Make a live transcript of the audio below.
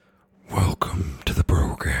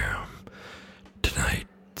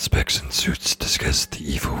Specs and Suits discuss the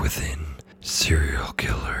evil within serial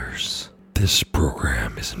killers. This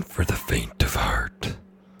program isn't for the faint of heart.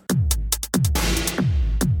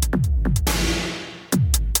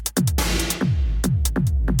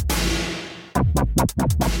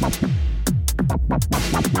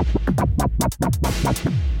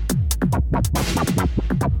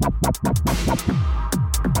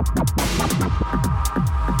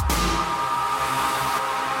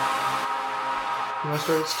 You want to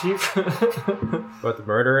start, Steve? About the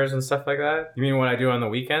murderers and stuff like that? You mean what I do on the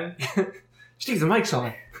weekend? Steve, the mic's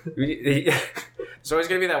on. There's always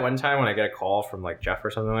going to be that one time when I get a call from like Jeff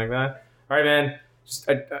or something like that. All right, man.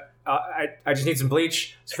 I just need some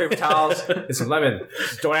bleach, some paper towels, and some lemon.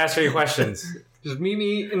 Just don't ask any questions. Just meet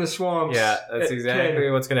me in the swamps. Yeah, that's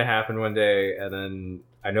exactly what's going to happen one day. And then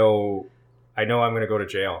I know I'm going to go to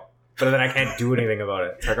jail. But then I can't do anything about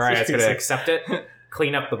it. It's like, all right, I'm going to accept it,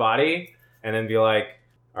 clean up the body, and then be like,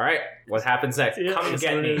 all right, what happens next? Yeah, Come and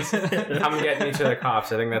get me. Come and get me to the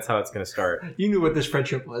cops. I think that's how it's going to start. You knew what this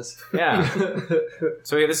friendship was. Yeah.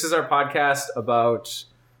 So yeah, this is our podcast about...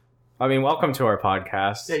 welcome to our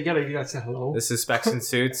podcast. Yeah, you gotta say hello. This is Specs and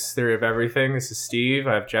Suits, Theory of Everything. This is Steve.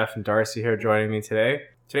 I have Jeff and Darcy here joining me today.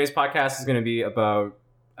 Today's podcast is going to be about,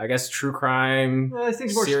 I guess, true crime, I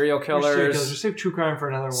think more serial killers. We'll save true crime for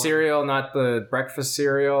another one. Cereal, not the breakfast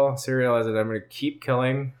cereal. Cereal as in I'm going to keep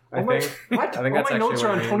killing, I think. What? I think that's my actually notes are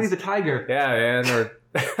what on it Tony means. the Tiger. Yeah, man. Or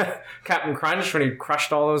Captain Crunch when he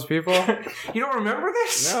crushed all those people. You don't remember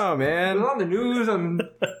this? No, It man. was on the news.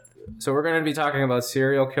 So we're going to be talking about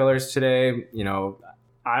serial killers today. You know,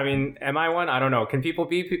 am I one? I don't know. Can people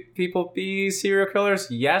be serial killers?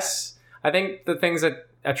 Yes. I think the things that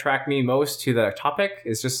attract me most to the topic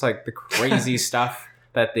is just like the crazy stuff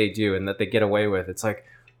that they do and that they get away with. It's like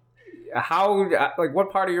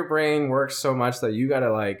what part of your brain works so much that you got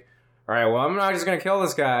to like, all right, well, I'm not just going to kill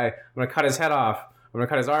this guy. I'm going to cut his head off. I'm going to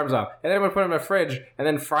cut his arms off. And then I'm going to put him in a fridge and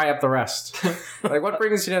then fry up the rest. Like, what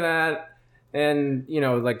brings you to that? And, you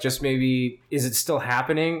know, like, just maybe, is it still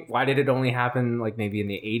happening? Why did it only happen, like, maybe in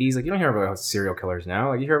the 80s? Like, you don't hear about serial killers now.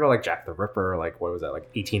 Like, you hear about, like, Jack the Ripper, like, what was that,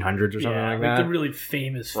 like, 1800s or something like that? the really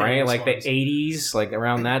famous Right? Like, ones. the 80s, like,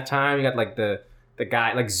 around that time. You got, like, the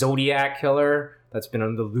guy, like, Zodiac Killer that's been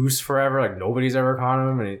on the loose forever. Like, nobody's ever caught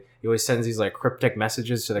him. And he always sends these, like, cryptic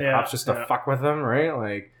messages to the cops just to fuck with them, right?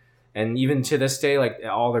 Like... And even to this day, like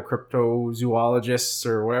all the cryptozoologists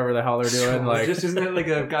or whatever the hell they're doing, like isn't it like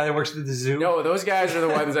a guy that works at the zoo? no, those guys are the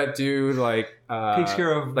ones that do like Takes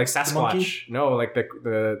care of like the monkey? Sasquatch. No, like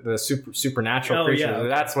the supernatural Oh, creatures. yeah, okay.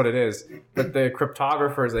 That's what it is. But the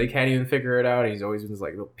cryptographers, they can't even figure it out. He's always been this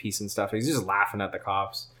like little piece and stuff. He's just laughing at the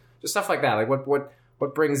cops, just stuff like that. Like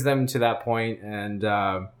what brings them to that point? And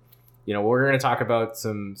you know, we're going to talk about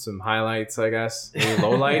some highlights, I guess. Maybe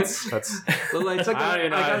lowlights. That's It's like I don't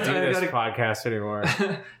even know how to do this gotta- podcast anymore.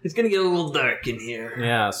 It's gonna get a little dark in here.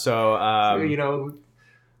 Yeah, so So, you know,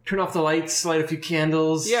 turn off the lights, light a few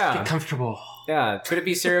candles. Yeah. Get comfortable. yeah, could it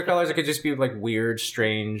be serial killers? It could just be like weird,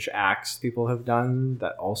 strange acts people have done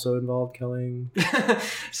that also involve killing.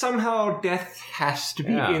 Somehow death has to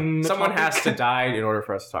be Yeah. in the Someone topic. has to die in order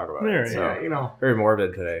for us to talk about There it. you So Yeah, you know. very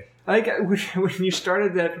morbid today. I think when you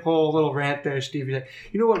started that whole little rant there, Steve, you're like,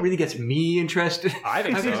 you know what really gets me interested? I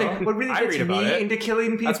think so. Like, what really I gets read about me it. into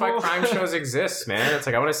killing people? That's why crime shows exist, man. It's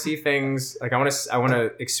like I want to see things. Like I want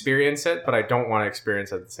to experience it, but I don't want to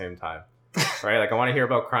experience it at the same time. Right? Like I want to hear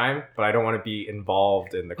about crime, but I don't want to be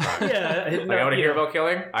involved in the crime. Yeah, Like I want to hear about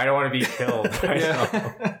killing. I don't want to be killed. myself.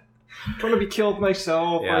 Yeah. Don't want to be killed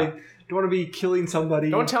myself. Yeah. I don't want to be killing somebody.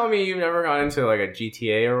 Don't tell me you've never gone into like a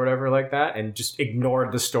GTA or whatever like that and just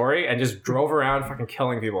ignored the story and just drove around fucking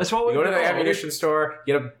killing people. That's what you go to the we do. ammunition store,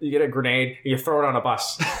 you get a grenade, and you throw it on a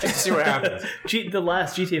bus just to see what happens. The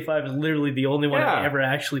last GTA 5 is literally the only one Yeah. I ever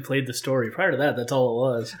actually played the story. Prior to that, that's all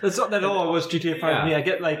it was. That's all it was GTA 5 Yeah. to me. I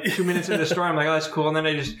get like 2 minutes into the story, I'm like, oh, that's cool. And then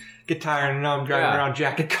I just get tired and now I'm driving Yeah. around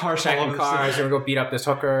jacking cars all over Checking the cars, city. I'm gonna go beat up this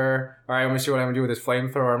hooker. All right, I'm gonna see what I'm gonna do with this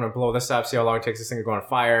flamethrower. I'm gonna blow this up, see how long it takes this thing to go on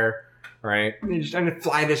fire. Right? I'm going to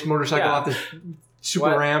fly this motorcycle Yeah. off this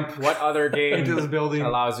super ramp What other game into this building.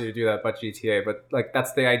 allows you to do that but GTA? But like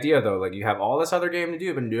that's the idea though. Like you have all this other game to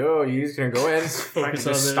do, but no, you're just gonna go in, Focus just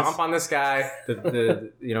on this. stomp on this guy.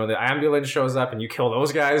 The ambulance shows up and you kill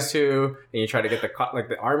those guys too, and you try to get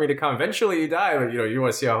the army to come. Eventually you die, but you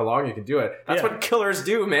want to see how long you can do it. That's Yeah. what killers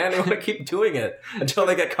do, man. They want to keep doing it until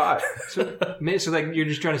they get caught. So like you're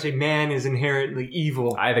just trying to say man is inherently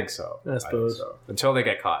evil. I think so. I suppose. think so. Until they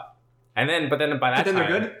get caught. And then, but then by that But then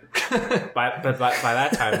time, they're good. by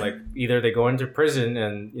that time, like either they go into prison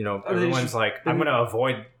and they everyone's just- like, I'm gonna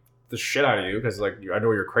avoid the shit out of you because like I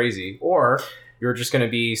know you're crazy, or you're just going to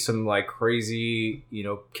be some like crazy,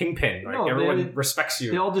 kingpin. Right? No, Everyone respects you.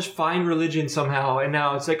 They all just find religion somehow, and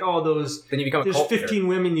now it's like, oh, Then you become a there's cult 15 leader.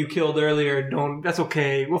 women you killed earlier. That's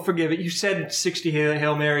okay. We'll forgive it. You said 60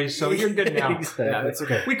 Hail Marys, so you're good now. Exactly. Yeah, it's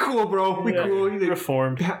okay. We cool, bro. We Yeah. cool. You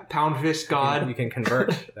Reformed. pound fist You God. can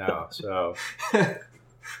convert now. So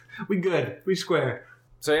We good. We square.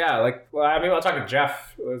 yeah, like, well, maybe I'll talk to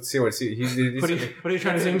Jeff. Let's see he's What are you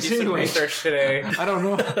trying to did some insinuate? research today. I don't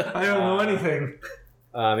know. I don't know anything.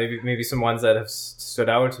 Maybe some ones that have stood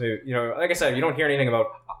out. Maybe, like I said, you don't hear anything about.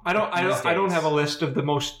 I don't days. have a list of the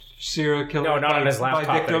most serial killers. No, not on his by laptop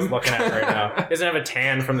that victim. he's looking at right now. He doesn't have a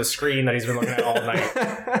tan from the screen that he's been looking at all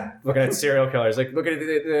night. Looking at serial killers. Like, look at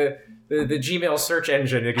the Gmail search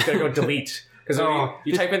engine. Like, you gotta go delete. Because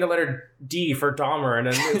you type in the letter D for Dahmer, and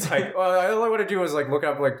then it's like, well, all I want to do is like look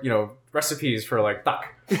up like recipes for like duck.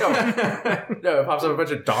 No, it pops up a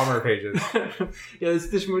bunch of Dahmer pages. Yeah,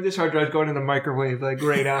 this hard drive's going in the microwave like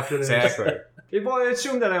right after this. Exactly. Well, I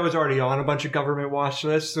assumed that I was already on a bunch of government watch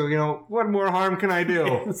lists, so what more harm can I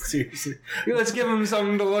do? Seriously. Let's give them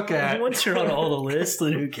something to look at. Once you're on all the lists,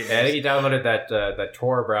 then who cares? Yeah, I think he downloaded that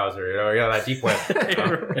Tor browser. That deep web. I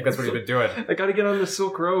think that's what he's been doing. I got to get on the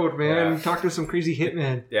Silk Road, man. Yeah. Talk to some crazy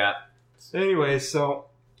hitman. Yeah. Anyways, so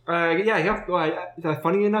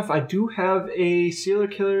funny enough, I do have a serial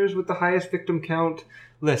killers with the highest victim count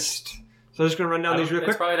list. So I'm just gonna run down these real It's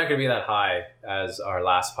quick. probably not going to be that high as our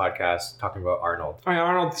last podcast talking about Arnold. All right,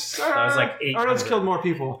 Arnold's. That was like 800. Arnold's killed more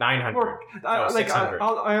people. 900. More, No, 600.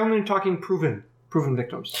 I'm only talking proven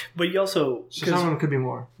victims. But you also, So some of them could be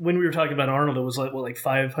more. when we were talking about Arnold, it was like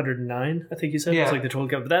 509, I think you said? Yeah. It's like the total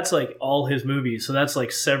count. But that's like all his movies, so that's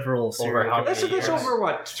like several serial how killers. many That's years? over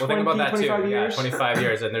what? Well, 20, think about that too. 25 Yeah, years? 25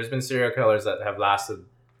 years. And there's been serial killers that have lasted.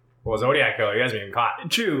 Well, Zodiac Killer, he hasn't even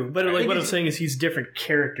caught. True, but I like think what I'm he's- saying is he's different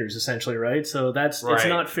characters essentially, right? So it's Right.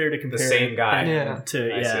 not fair to compare same guy. that Yeah.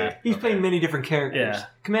 to I see. He's Okay. played many different characters. Yeah.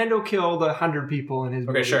 Commando killed 100 people in his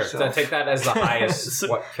Okay, movie. sure. So, So take that as the highest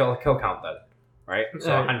So- kill count then, right?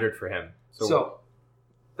 So Right. 100 for him.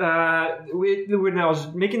 when I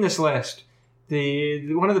was making this list,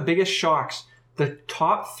 one of the biggest shocks, the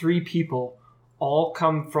top 3 people all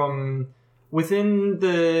come from within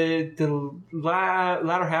the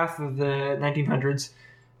latter half of the 1900s,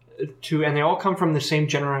 and they all come from the same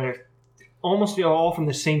generation, almost all from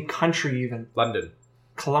the same country, even London.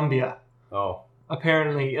 Colombia. Oh.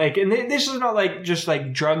 Apparently, this is not just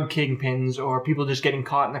drug kingpins or people just getting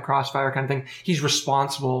caught in the crossfire kind of thing. He's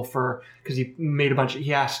responsible because he made he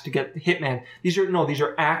has to get the hitman. These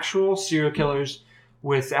are actual serial killers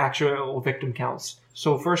with actual victim counts.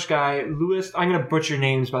 So first guy, Luis, I'm going to butcher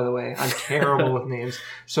names, by the way. I'm terrible with names.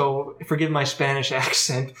 So forgive my Spanish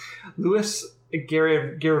accent. Luis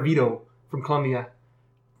Garavito from Colombia.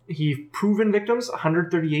 He proven victims,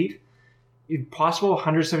 138. Possible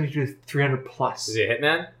 172 to 300 plus. Is he a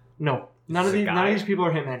hitman? No. None of He's a none of guy? these people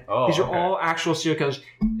are hitmen. Oh, These are okay. all actual serial killers.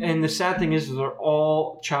 And the sad thing is they're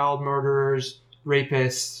all child murderers,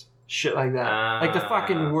 rapists, shit like that. Like the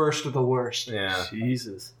fucking worst of the worst. Yeah.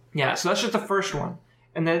 Jesus. Yeah, so that's just the first one.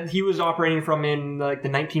 And that he was operating from in like the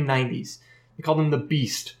 1990s. They called him the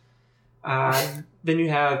Beast. Then you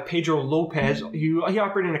have Pedro Lopez. He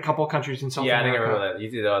operated in a couple of countries in South Yeah, I think I America. remember that. He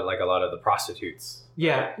did like a lot of the prostitutes.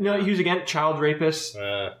 Yeah, no, he was again child rapist,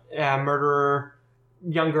 murderer,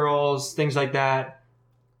 young girls, things like that.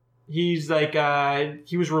 He's like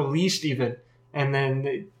he was released even, and then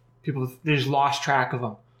they just lost track of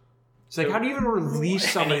him. It's like, So- how do you even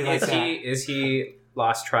release somebody like that? Is he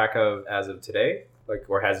lost track of as of today? Like,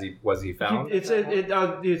 or was he found? I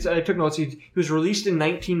took notes. He was released in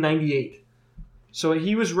 1998, so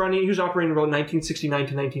he was operating about 1969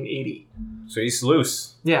 to 1980. So he's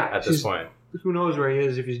loose Yeah, at this point. Who knows where he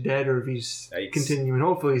is, if he's dead or if he's Yikes. continuing.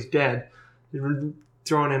 Hopefully he's dead. They're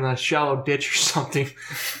thrown in a shallow ditch or something.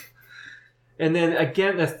 And then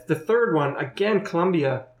again, the third one, again,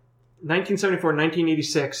 Colombia, 1974,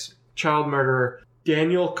 1986, child murderer,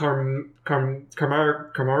 Daniel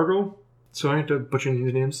Camargo. So I have to butcher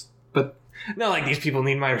these names. But not like these people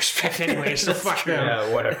need my respect anyway, so fuck them.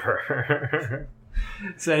 Yeah, whatever.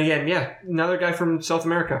 So again, yeah, another guy from South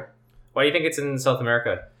America. Why do you think it's in South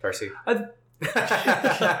America, Darcy? What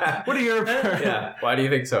are your Yeah, why do you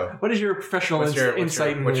think so? What is your professional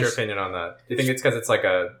insight in What's your this? opinion on that? Do you think it's because it's like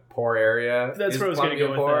a poor area? That's Is where I was gonna Colombia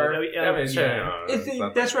go with poor? that. I mean, I mean, sure, yeah. you know, It's it's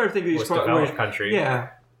not that's where I think the he's most probably developed country. Yeah,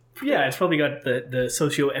 Yeah, it's probably got the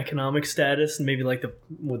socioeconomic status and maybe like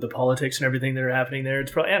with the politics and everything that are happening there.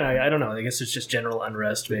 It's probably, and I don't know. I guess it's just general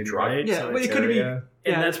unrest, maybe, drug- right? yeah. So Well, it it's- could be. area.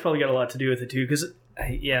 Yeah, and that's probably got a lot to do with it too. Because I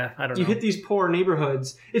don't you know. hit these poor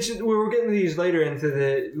neighborhoods. It's we're getting to these later into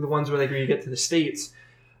the ones where you get to the states.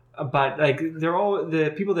 but like they're all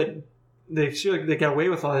the people that they feel like they get away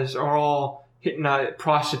with all this are all hitting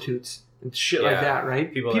prostitutes and shit like Yeah. that,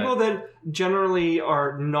 right? People that generally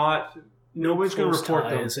are not. No one's going to Close report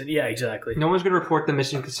them. ties and- yeah, exactly. No one's going to report them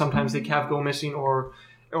missing because sometimes they have go missing or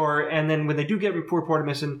and then when they do get reported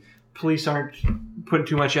missing, police aren't putting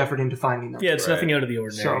too much effort into finding them. Yeah, it's Right. nothing out of the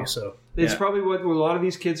ordinary. So It's yeah. probably what a lot of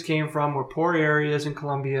these kids came from were poor areas in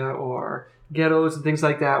Colombia or ghettos and things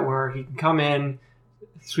like that where he can come in,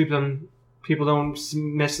 sweep them, people don't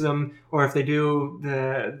miss them, or if they do,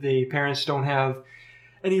 the parents don't have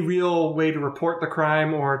any real way to report the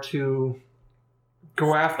crime or to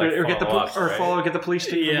go after Like it or get the follow up, right? get the police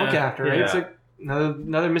to even Yeah. look after it. Right? Yeah. It's like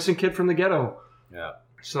another missing kid from the ghetto. Yeah.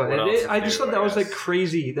 So What else is I just new, thought that I was like guess?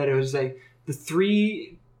 crazy that it was like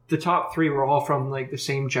the top three were all from like the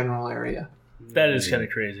same general area. that is kind of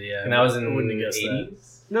crazy. Yeah, And that was in I wouldn't have guessed the that.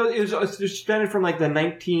 80s? No, it was spanning from like the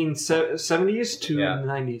 1970s to Yeah. the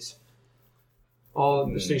 90s. All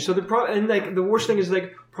of the states. So and like the worst thing is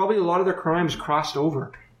like probably a lot of their crimes crossed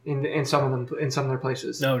over in some of them in some of their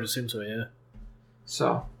places. No, I would assume so. Yeah.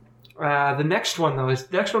 So the next one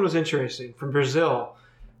was interesting from Brazil.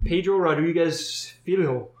 Pedro Rodrigues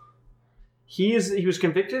Filho. He was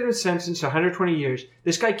convicted and sentenced to 120 years.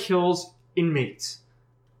 This guy kills inmates.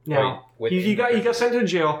 Now Wait, he got sent to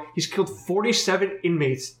jail. He's killed 47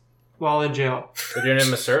 inmates while in jail. They're doing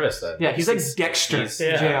him a service then. Yeah, he's like Dexter in he's-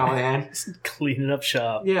 Yeah. jail, man. Just cleaning up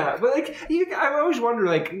shop. Yeah, but like I always wonder,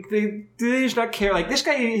 like, do they just not care? Like this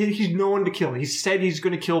guy, he's known to kill. He said he's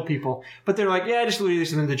going to kill people, but they're like, yeah, just leave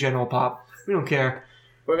this in the general pop. We don't care.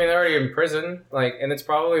 But I mean, they're already in prison, like, and it's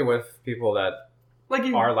probably with people that Like,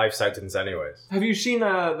 are life sentences anyways. have you seen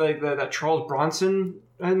like that Charles Bronson?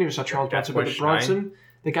 I think it's not Charles Death Bronson, but the Wish Bronson.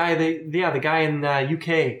 The guy, the guy in the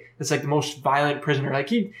UK that's like the most violent prisoner. Like I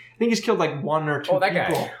think he's killed like one or two Oh, that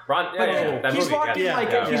people. guy. Ron, But that he's movie. locked in yeah, like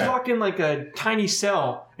yeah, he's yeah. locked in like a tiny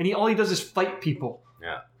cell, and all he does is fight people.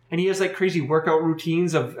 Yeah. And he has like crazy workout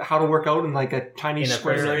routines of how to work out in like a tiny In a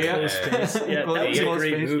square prison. area. Close space. Yeah, Well, that was a close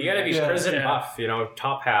great space. movie. You gotta be Yeah. prison Yeah. buff,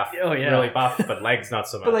 top half Oh, yeah. really buff, but legs not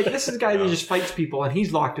so much. But like this is a guy that just fights people, and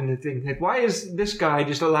he's locked in the thing. Like, why is this guy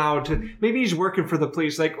just allowed to? Maybe he's working for the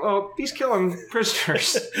police. Like, oh, he's killing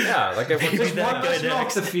prisoners. yeah, like There's the, that one guy less milk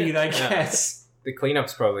next. to feed, I guess. the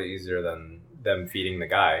cleanup's probably easier than them feeding the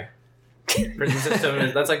guy. Prison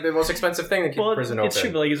system that's like the most expensive thing to keep Well, prison open. it's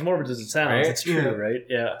true, but like as morbid as it sounds, Right? it's true, Yeah. right?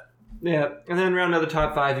 Yeah. Yeah, and then round out the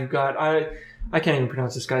top five, you've got I can't even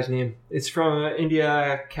pronounce this guy's name. It's from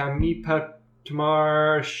India, Kamipa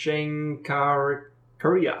Tamar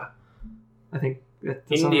Shankaria. I think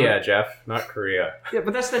that's India, Jeff, not Korea. Yeah,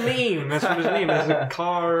 but that's the name. That's what his name is.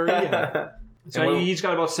 Karia. So And he's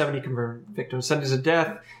got about 70 confirmed victims. Sentenced to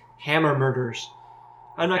death, hammer murders.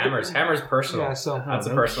 I'm not Hammer's personal. Yeah, so That's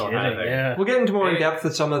Oh, a no personal kind of kidding, thing. Yeah. we'll get into more in Hey. depth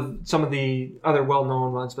with some of the other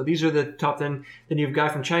well-known ones, but these are the top 10. Then you've a guy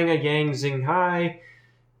from China, Yang Xinghai,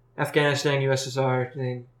 Afghanistan, USSR.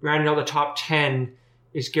 Then rounding out the top 10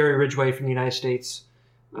 is Gary Ridgway from the United States.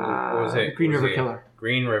 What was it? Green What was River he? Killer.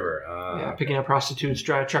 Green River. Yeah, picking up prostitutes,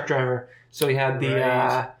 truck driver. So he had the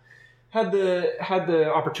Right. had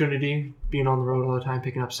the opportunity being on the road all the time,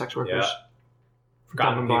 picking up sex workers, Yeah.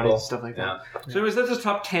 Forgotten dumping people. bodies and stuff like that. Yeah. So anyways, that's his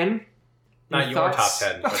top 10. Not Any your top thoughts?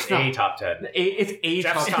 10, but No. a top 10. It's a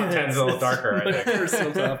Jeff's top top 10 is a little darker, I think.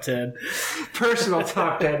 Personal top 10. personal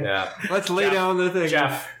top 10. Yeah. Let's lay Jeff. down the thing.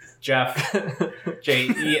 Jeff, Jeff,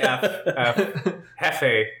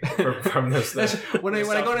 Hefe from this. That's, when I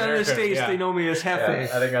go down to the States, yeah. they know me as Yeah,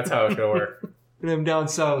 Hefe. I think that's how it's gonna work. And I'm down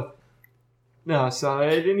south. No, so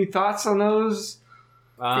any thoughts on those?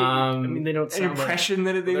 I mean, they don't An sound like... impression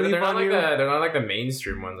that they they're leave not on you? they're not like the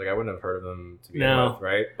mainstream ones. Like I wouldn't have heard of them to begin No. with,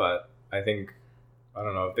 right? But I think I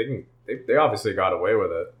don't know if they obviously got away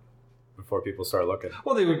with it before people start looking.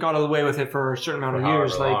 Well, they got away with it for a certain amount of For however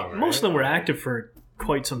years. Like, long, right? Most of them were active for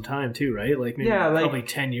quite some time, too, right? Like, maybe Yeah, like- probably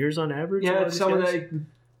 10 years on average. a lot yeah, of these some of guys?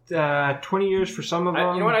 the 20 years for some of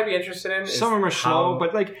them. You know what I'd be interested in? Is Some of them are slow, how-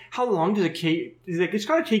 but like, how long does it take? Like, it's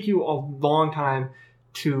got to take you a long time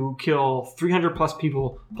to kill 300 plus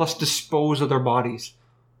people, plus dispose of their bodies.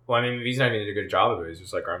 well, I mean, if he's not even doing a good job of it. He's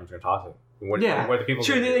just like, I'm just gonna toss it. What are the people?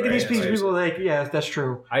 Sure, gonna they, do, these right? people, like, yeah, that's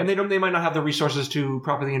true, and they might not have the resources to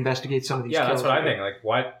properly investigate some of these. Yeah, that's kills. what I think. Like,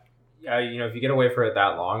 what? If you get away for it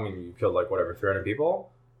that long and you killed like whatever 300 people,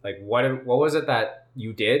 like what was it that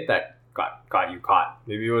you did that got you caught?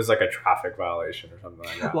 Maybe it was like a traffic violation or something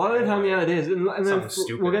like that. A lot of the time, yeah, it is, and then Something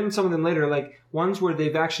stupid. we'll get into some of them later, like ones where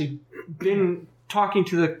they've actually been talking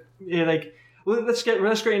to the like. Well, let's get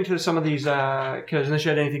into some of these because unless you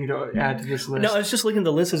had anything to add to this list. No, I was just looking at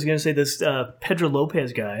the list. I was going to say this Pedro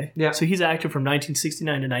Lopez guy. Yeah. So he's active from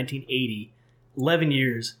 1969 to 1980. 11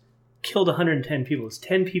 years, killed 110 people. It's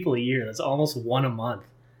 10 people a year. That's almost one a month.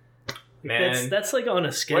 Man, That's like on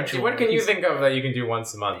a schedule. what can you think of that you can do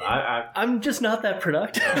once a month? I'm just not that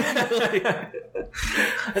productive. I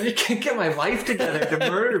just can't get my life together to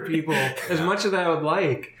murder people as much as I would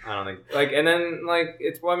like. I don't think like, and then like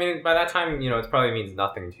it's. Well, I mean, by that time, it probably means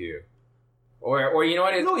nothing to you, or you know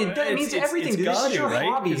what? No, it means everything. it's Dude. This is gotta, your right?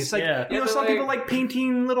 hobby. It's like Yeah. some like- people like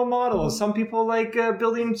painting little models. Some people like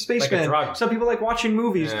building spacemen. drug. Some people like watching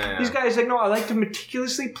movies. Yeah. These guys like no. I like to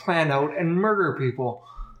meticulously plan out and murder people,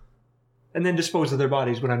 and then dispose of their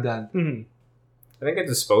bodies when I'm done. Mhm. I think the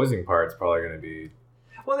disposing part's probably going to be.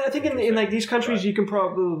 Well, I think in like these countries, you can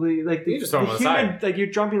probably like You just throw them on the humid, side. like you're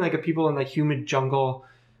jumping like a people in like humid jungle.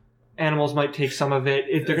 Animals might take some of it.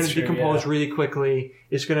 If they're going That's to true, decompose yeah. really quickly,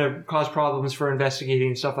 it's going to cause problems for investigating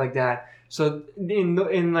and stuff like that. So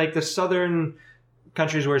in like the southern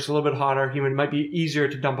countries where it's a little bit hotter, humid, it might be easier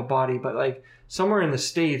to dump a body. But like somewhere in the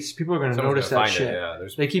States, people are going to Someone's notice gonna that find shit. It, yeah,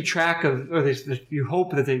 there's They keep track of, or you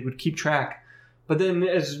hope that they would keep track. But then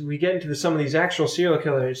as we get into some of these actual serial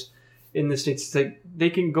killers in the States, it's like they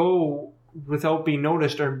can go without being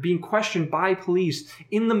noticed or being questioned by police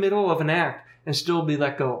in the middle of an act and still be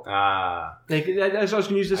let go. Like, as I was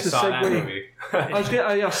going to use I this to saw that segue. movie. I was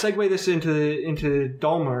going to segue this into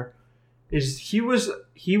Dahmer. Is he was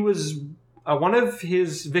one of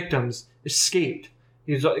his victims escaped.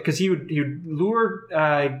 Because he would lure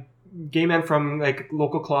gay men from like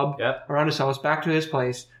local club Yep. around his house back to his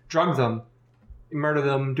place, drug them, murder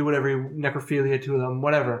them, do whatever, necrophilia to them,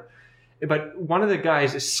 whatever. But one of the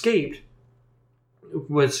guys escaped.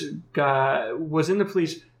 Was in the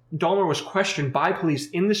police. Dahmer was questioned by police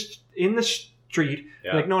in the street.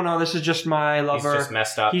 Yeah. Like, no, this is just my He's lover. just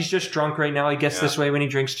messed up. He's just drunk right now. He gets Yeah. this way when he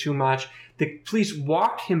drinks too much. The police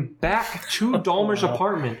walked him back to Dahmer's Wow.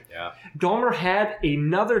 apartment. Yeah. Dahmer had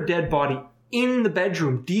another dead body in the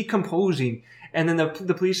bedroom, decomposing. And then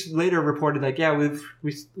the police later reported, like, yeah,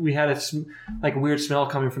 we had a weird smell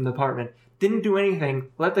coming from the apartment. Didn't do anything.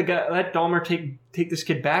 Let Dahmer take this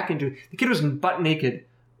kid back into. The kid was butt naked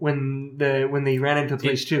when they ran into the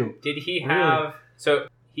police too. Did he have? So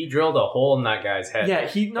he drilled a hole in that guy's head. Yeah,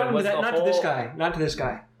 he But not was to the this whole- guy, not to this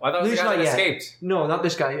guy. Well, I thought it was At the least guy not that yet. escaped. No, not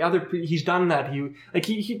this guy. He's done that.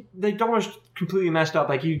 Dahmer's completely messed up.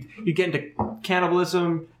 Like you get into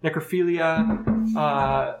cannibalism,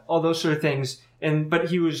 necrophilia, all those sort of things. But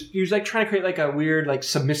he was like trying to create like a weird like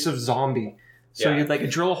submissive zombie. So Yeah. you'd like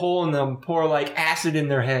drill a hole in them, pour like acid in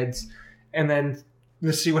their heads, and then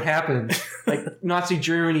let's see what happens. Like Nazi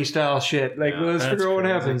Germany style shit. Like Yeah, let's that's figure out what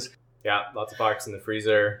crazy. happens. Yeah, lots of boxes in the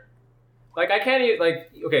freezer. Like I can't eat. Like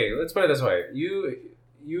okay, let's put it this way.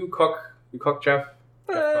 You cook. You cook, Jeff.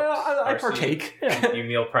 I Or so partake. You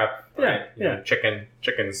meal prep. Yeah, Right? You know, yeah.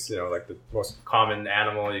 Chicken's like the most common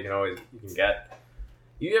animal you can get.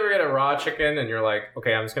 You ever get a raw chicken and you're like,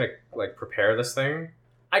 okay, I'm just gonna like prepare this thing.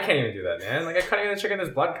 I can't even do that, man. Like I cut into the chicken,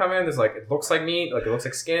 there's blood coming. There's like it looks like meat, like it looks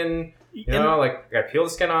like skin. You know, like I peel the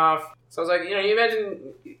skin off. So I was like, you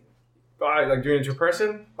imagine like doing it to a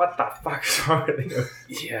person. What the fuck is wrong with you?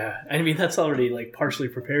 Yeah, I mean that's already like partially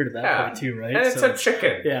prepared at that Yeah. point too, right? And it's a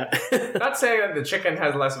chicken. yeah. Not saying that the chicken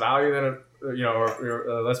has less value than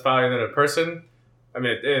or less value than a person. I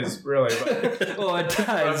mean, it is really. But, Well, it does. but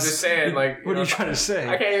I'm just saying, like, What are you trying to say?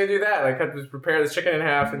 I can't even do that. Like, I just prepare this chicken in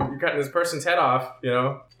half, and you're cutting this person's head off.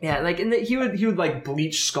 Yeah, like he would like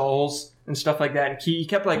bleach skulls and stuff like that. And he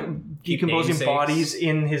kept like decomposing namesakes. bodies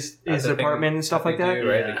in his That's the thing apartment and stuff like they that. do,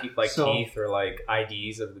 right? Yeah. They keep like So- teeth or like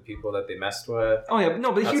IDs of the people that they messed with. Oh yeah,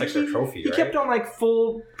 no, but That's he, like their trophy, he right? kept on like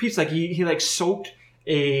full piece. Like he like soaked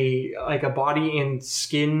a body in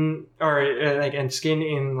skin or and skin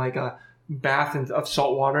in like a bath of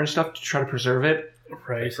salt water and stuff to try to preserve it.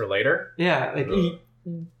 Right. Like for later. Yeah, like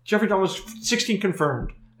Jeffrey Dahmer was 16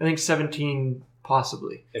 confirmed. I think 17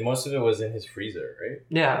 possibly. And most of it was in his freezer, right?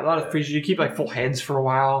 Yeah, a lot of freezers. You keep like full heads for a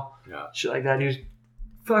while. Yeah. Shit like that. He was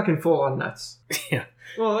fucking full on nuts. Yeah.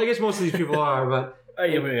 Well, I guess most of these people are, but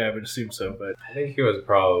Yeah, I would assume so, but I think he was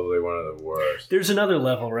probably one of the worst. there's another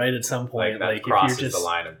level, right? At some Like point, that like crosses if you're just the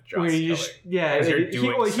line of where just you killing. just yeah, 'Cause you're like,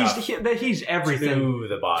 doing stuff he's everything. To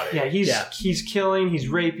the body. Yeah, he's Yeah. he's killing, he's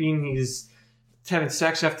raping, he's having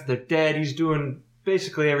sex after they're dead. He's doing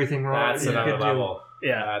basically everything wrong. That's you another could do. level.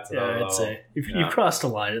 yeah, That's another I'd level. say you've Yeah. crossed a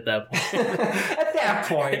line at that point. At that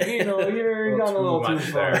point, you're gone a little too much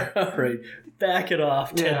far. there. All right, back it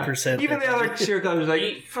off 10%. Even the other serial killers like,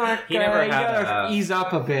 He- fuck, he never you had gotta a- ease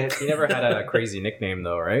up a bit. He never had a crazy nickname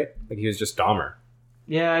though, right? Like he was just Dahmer.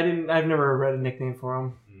 Yeah, I've never read a nickname for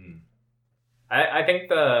him. I think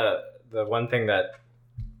the one thing that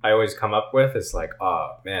I always come up with is like,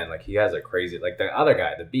 oh man, like he has a crazy, like the other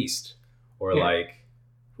guy, the Beast, or Yeah. like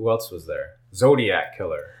who else was there? Zodiac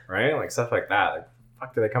Killer, right? Like stuff like that. Like,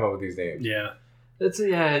 fuck, do they come up with these names? Yeah.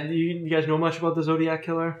 You guys know much about the Zodiac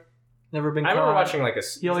Killer? Never been I caught? remember watching like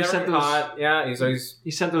He always he's never sent been those- caught. Yeah, he's always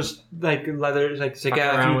He sent those like letters, like it's like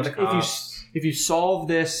fucking around with the if you cops. if you solve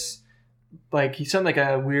this, like he sent like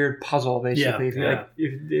a weird puzzle basically. If you, Yeah. like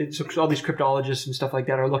if all these cryptologists and stuff like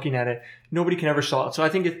that are looking at it, nobody can ever solve it. So I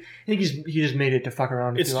think he just made it to fuck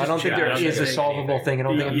around with It's you. I just- don't think yeah, there I don't is think a there's solvable anything. thing. I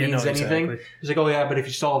don't think it Yeah, means no, anything. exactly. It's like, oh yeah, but if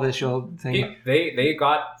you solve this, you'll think. They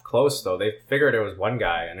got close though. They figured it was one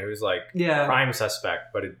guy, and it was like Yeah, prime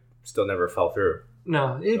suspect, but it still never fell through.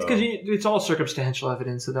 no, it's because So- it's all circumstantial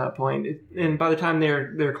evidence at that point. And by the time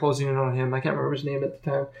they're closing in on him, I can't remember his name at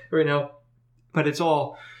the time right now, but it's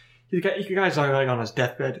all. You guys are like on his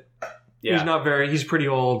deathbed. Yeah, He's pretty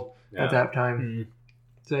old yeah. at that time. Mm.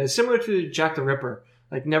 So it's similar to Jack the Ripper,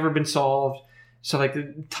 like never been solved. So like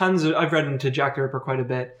I've read into Jack the Ripper quite a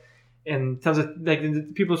bit, and tons of like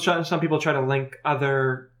some people try to link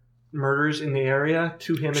other murders in the area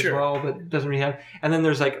to him Sure. as well, but it doesn't really have. And then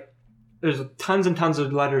there's tons and tons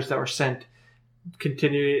of letters that were sent,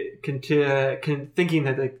 thinking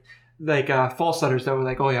that like false letters that were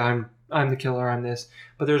like, oh yeah, I'm the killer, I'm this.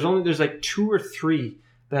 But there's like 2 or 3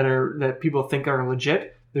 that people think are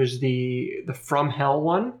legit. There's the From Hell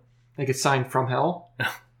one, like it's signed From Hell,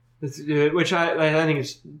 which I think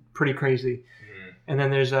is pretty crazy. Mhm. And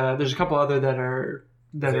then there's a couple other that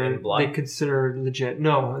Is it in blood? they consider legit.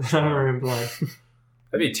 No, it's not in blood.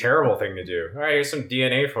 That'd be a terrible thing to do. All right, here's some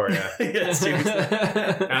DNA for you. Yeah, seriously. Now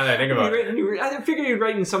that I think about it. I figure you're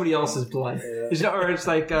writing somebody else's blood. Or it's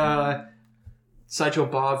like Sideshow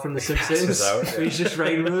Bob from The Simpsons. passes out, Where he's just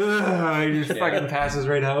writing, he just fucking passes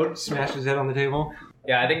right out, smashes his head on the table.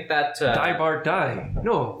 Yeah, I think that Die, Bart, die.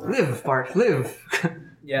 No, live, Bart, live.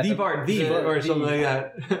 yeah, the Bart, or something like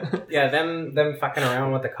that. Yeah, them fucking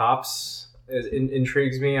around with the cops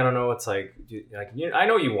intrigues me. I don't know. It's like I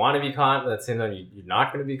know you want to be caught, but at the same time you're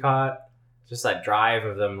not going to be caught. Just that drive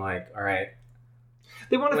of them, like, all right,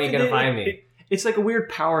 They want when are you gonna find me? It's like a weird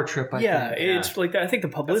power trip. I think. It's like that. I think the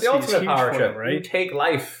That's publicity the is ultimate huge power for trip, them, You right? take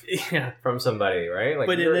life Yeah. from somebody, right? Like,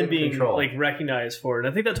 But you're then in being control. like recognized for it.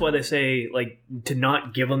 I think that's why they say like to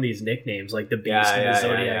not give them these nicknames like the Beast Yeah, and yeah, the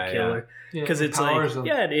Zodiac yeah. Killer Yeah, because it's powers like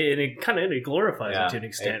them. it kind of glorifies it to an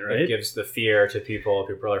extent, it, right? It gives the fear to people.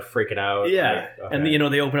 People are freaking out. Yeah, like, and okay. you know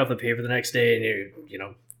they open up the paper the next day and you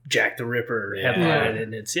know Jack the Ripper Yeah. headline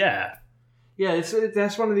and it's Yeah,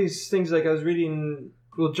 that's one of these things. Like I was reading.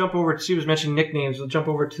 We'll jump over. She was mentioning nicknames. We'll jump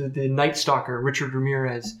over to the Night Stalker, Richard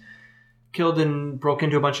Ramirez, killed and broke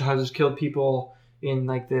into a bunch of houses, killed people in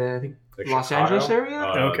like I think Like Los Chicago? Angeles area.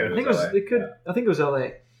 Okay. I think it was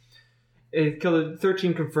L.A. It killed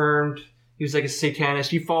 13 confirmed. He was like a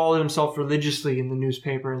satanist. He followed himself religiously in the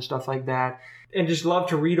newspaper and stuff like that, and just loved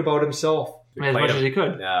to read about himself as much as he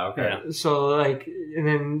could. Yeah, okay. Yeah. So like, and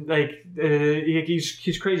then like,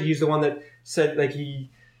 he's crazy. He's the one that said like he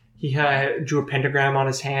drew a pentagram on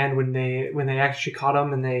his hand when they actually caught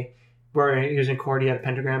him, and where he was in court, he had a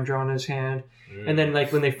pentagram drawn on his hand. Mm. And then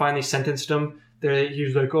like when they finally sentenced him, he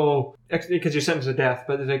was like, oh, because you're sentenced to death,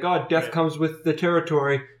 but they're like, oh, death comes with the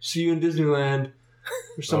territory. See you in Disneyland,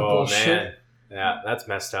 or some bullshit. Man. Yeah, that's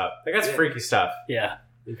messed up. Like, that's freaky stuff. yeah.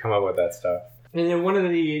 You come up with that stuff. And then one of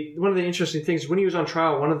the interesting things when he was on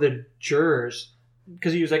trial, one of the jurors,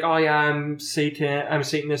 because he was like, "Oh yeah, I'm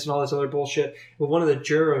Satanist, and all this other bullshit." Well, one of the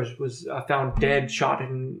jurors was found dead, shot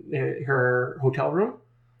in her hotel room.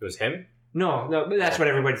 It was him? No, but that's what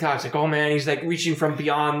everybody thought. It's like, "Oh man, he's like reaching from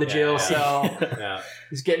beyond the jail Yeah. cell. Yeah.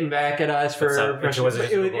 He's getting back at us for." What's up? Was it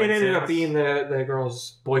just It ended up coincidence? being the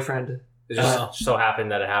girl's boyfriend. It just so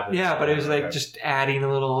happened that it happened. Yeah, but it was like just adding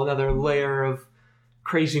another layer of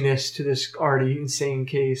craziness to this already insane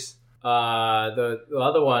case. The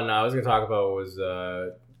other one I was going to talk about was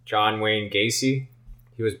John Wayne Gacy.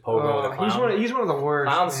 He was pogo with a clown. He's one of the worst.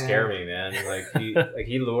 Clowns man. scare me, man. Like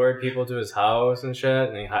he lured people to his house and shit,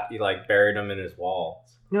 and he like buried them in his wall.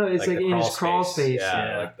 No, it's like the in his crawl space.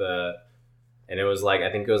 Yeah, Yeah. and it was like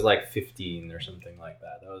I think it was like 15 or something like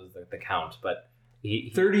that. That was the count, but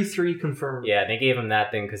he 33 confirmed. Yeah, they gave him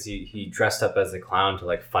that thing because he dressed up as a clown to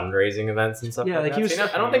like fundraising events and stuff. Yeah, like that. he was- So,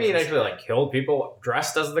 I don't think he actually like killed people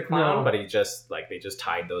dressed as the clown, No. but he just like they just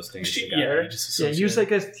tied those things Yeah, together. he just Yeah, he was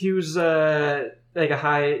like a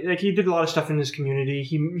high, like he did a lot of stuff in his community.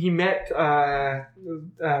 He met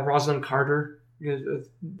Rosalind Carter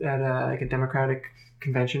at like a Democratic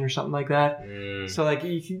convention or something like that. Mm, So like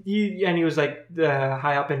he was like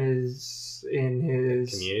high up in his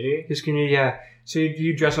community. his community. Yeah, So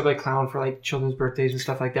you dress up like clown for like children's birthdays and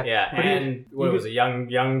stuff like that. Yeah, But and what was it?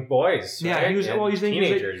 Young boys. Yeah, right? he was. And Well, he's like,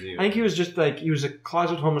 teenagers. I think he was just like he was a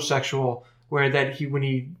closet homosexual, where that when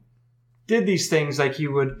he did these things, like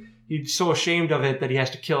he's so ashamed of it that he has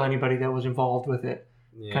to kill anybody that was involved with it,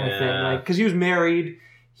 kind of thing. Like because he was married,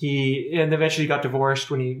 and eventually got divorced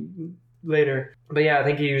when he later. But yeah, I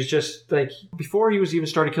think he was just like before he was even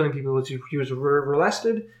started killing people. He was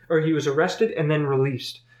arrested and then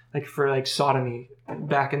released, like for like sodomy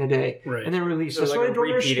back in the day, Right. and then released. So That's like what I a don't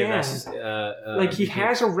repeated understand. Like he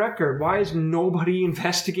has a record. Why is nobody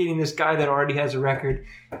investigating this guy that already has a record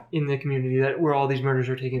in the community where all these murders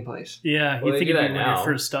are taking place? Yeah, Well, you they think do it'd that be when you now.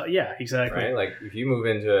 first start. Yeah, exactly. right? Like if you move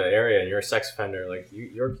into an area and you're a sex offender, like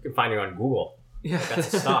you can find you on Google. Yeah,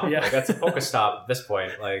 That's a stop. Yeah. Like that's a Pokestop at this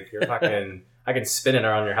point. Like you're fucking. I can spin it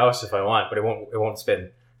around your house if I want, but it won't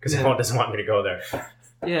spin because Yeah. the phone doesn't want me to go there.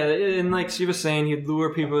 Yeah, and like she was saying, he'd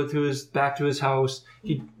lure people back to his house.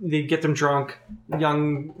 They'd get them drunk,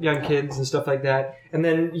 young kids and stuff like that, and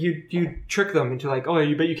then you trick them into like, oh,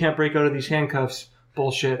 you bet you can't break out of these handcuffs,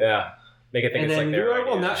 bullshit. Yeah, make it think And it's then like you're their like,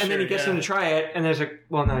 well, idea. now, and then he gets them to try it, and there's like,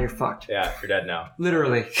 well, now you're fucked. Yeah, you're dead now.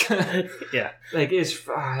 Literally, Yeah. like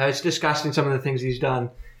it's disgusting some of the things he's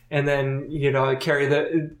done. And then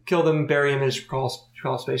kill them, bury him in his crawl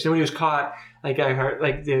space. And when he was caught, like I heard,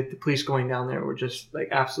 like the police going down there were just like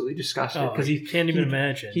absolutely disgusted Oh, because you can't even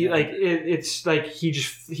imagine. He Yeah. like it's like he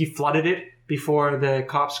flooded it before the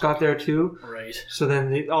cops got there too. Right. So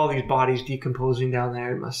then all these bodies decomposing down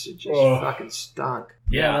there, it must have just Oh. fucking stunk.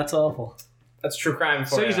 Yeah, Yeah. that's awful. That's true crime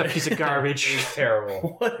for So you. he's a piece of garbage. He's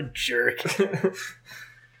terrible. What a jerk.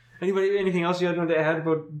 Anything else you had to add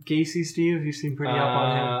about Gacy, Steve? You seem pretty up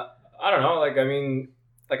on him. I don't know. Like, I mean,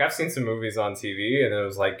 like I've seen some movies on TV, and it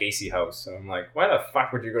was like Gacy House, and I'm like, why the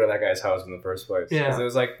fuck would you go to that guy's house in the first place? Yeah. Because it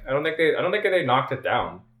was like, I don't think they knocked it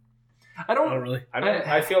down. I don't. Oh, really?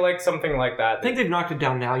 I feel like something like that. I think they've knocked it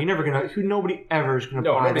down now. You're never gonna. Nobody ever is gonna.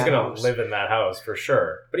 no, buy nobody's that gonna house. live in that house for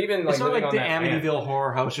sure. But even like It's not living like on the that land- Amityville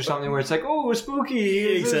horror house or something where it's like, oh,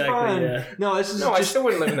 spooky, this is Exactly, fun. yeah. No, this is No, I just still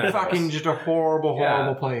wouldn't live in that fucking house. just a horrible, Yeah.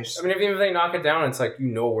 horrible place. I mean, even if they knock it down, it's like you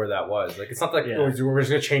know where that was. Like it's not like Yeah. oh, we're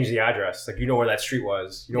just gonna change the address. Like you know where that street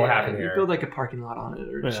was. You know what Yeah, happened you here. build like a parking lot on it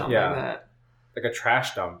or Yeah. something Yeah. like that. Like a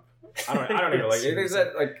trash dump. I don't even like. Is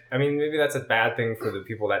that like? I mean, maybe that's a bad thing for the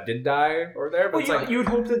people that did die or there. But Well, it's you, like you would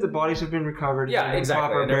hope that the bodies have been recovered. yeah, and exactly.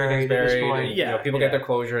 proper And everything's buried at this buried. point. And, Yeah, people yeah. get their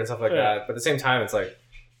closure and stuff like Yeah. that. But at the same time, it's like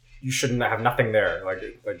you shouldn't have nothing there. Like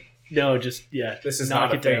No, just, yeah. this is knock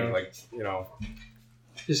not a it thing. down. Like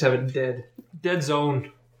Just have it dead zone.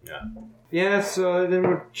 Yeah. Yeah. So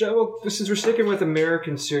then since we're sticking with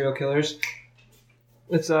American serial killers,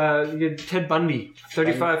 let's you get Ted Bundy,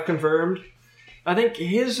 35 confirmed. I think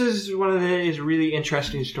his is one of is a really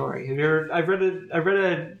interesting story. Have you heard, I've read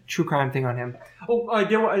a true crime thing on him. Oh, I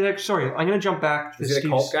did. Sorry, I'm gonna jump back to is he a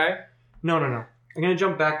cult guy? No. I'm gonna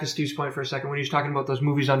jump back to Steve's point for a second when he was talking about those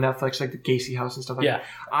movies on Netflix, like the Gacy House and stuff like Yeah. that.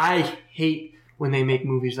 I hate when they make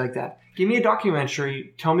movies like that. Give me a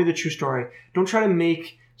documentary. Tell me the true story. Don't try to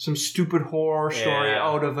make some stupid horror story Yeah.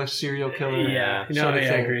 out of a serial killer. Yeah. No, sort of I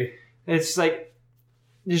thing. agree. It's like,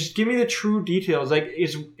 just give me the true details. Like,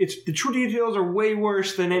 it's the true details are way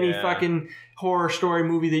worse than any Yeah. fucking horror story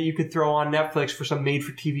movie that you could throw on Netflix for some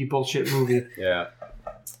made-for-TV bullshit movie. Yeah.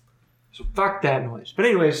 So fuck that noise. But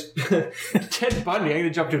anyways, Ted Bundy. I'm gonna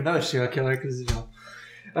jump to another serial killer because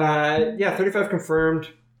 35 confirmed.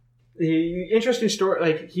 The interesting story,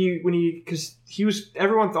 like because he was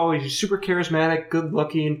everyone thought he was super charismatic, good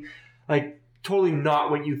looking, like totally not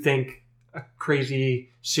what you think a crazy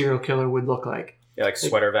serial killer would look like. Yeah, like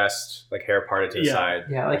sweater vest, like hair parted to the Yeah. side.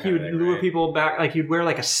 Yeah, like that he would kind of thing, lure right? people back. Like he'd wear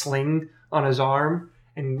like a sling on his arm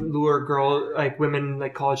and lure women,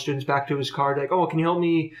 like college students, back to his car. Like, oh, can you help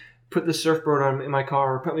me put this surfboard on in my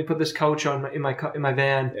car, or put this couch on in my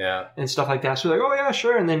van, Yeah. and stuff like that. So like, oh yeah,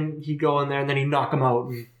 sure. And then he'd go in there and then he'd knock him out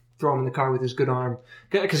and throw him in the car with his good arm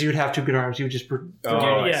because he would have two good arms. He would just Oh,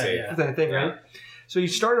 Yeah, I see. yeah. that thing, Yeah. right? So he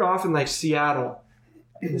started off in like Seattle,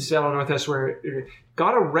 in the Seattle Northwest, where he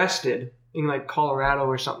got arrested in like Colorado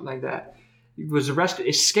or something like that. He was arrested,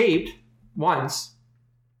 escaped once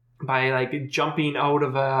by like jumping out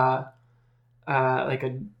of a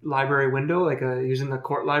library window, he was in the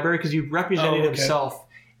court library because he represented Oh, okay. himself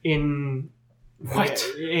in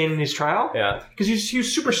in his trial Yeah. because he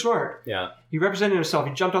was super smart. Yeah. He represented himself.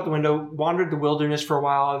 He jumped out the window, wandered the wilderness for a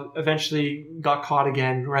while, eventually got caught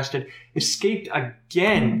again, arrested, escaped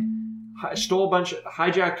again, stole a bunch,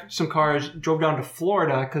 hijacked some cars, drove down to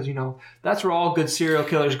Florida because, that's where all good serial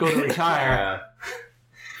killers go to retire.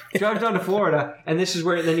 Yeah. Drives down to Florida, and this is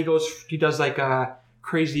where then he does like a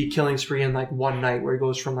crazy killing spree in like one night where he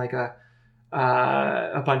goes from like a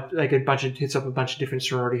a bunch of hits up a bunch of different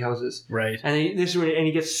sorority houses. Right. And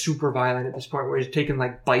he gets super violent at this point where he's taking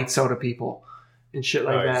like bites out of people and shit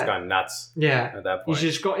like that. He's gone nuts. Yeah. At that point.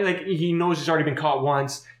 He's just going like he knows he's already been caught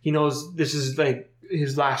once. He knows this is like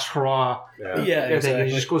his last hurrah. Yeah, exactly.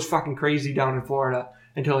 He just goes fucking crazy down in Florida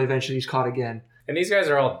until eventually he's caught again. And these guys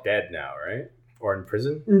are all dead now, right? Or in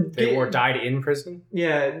prison? Or died in prison?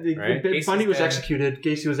 Yeah, Right? Bundy was dead. executed.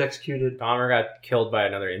 Gacy was executed. Dahmer got killed by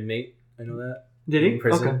another inmate. I know that. Did he? In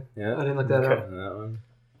prison. Okay. Yeah. I didn't look that up. That one.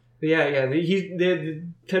 But yeah.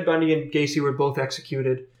 Ted Bundy and Gacy were both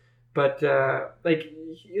executed. But,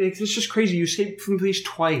 it's just crazy. You escaped from police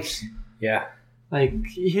twice. Yeah. Like,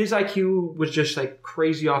 his IQ was just, like,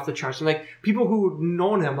 crazy off the charts. And, like, people who had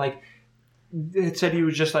known him, like, had said he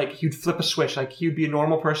was just, like, he'd flip a switch. Like, he'd be a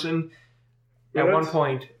normal person at one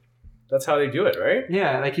point. That's how they do it, right?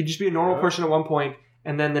 Yeah, like, he'd just be a normal person at one point,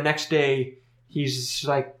 and then the next day, he's,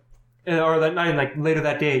 like, or not even, like, later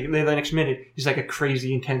that day, later the next minute, he's, like, a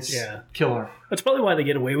crazy, intense killer. That's probably why they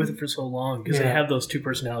get away with it for so long, because they Yeah. have those two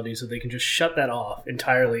personalities that they can just shut that off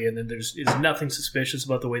entirely, and then there's nothing suspicious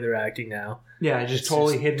about the way they're acting now. Yeah, just It's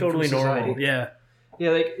totally just hidden totally from society. normal. Yeah.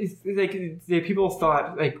 Yeah, the people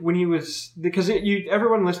thought, like, when he was, because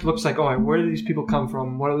everyone looks like, oh, where did these people come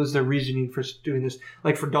from? What was their reasoning for doing this?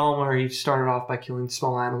 Like, for Dahmer, he started off by killing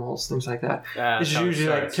small animals, things like that. This is usually,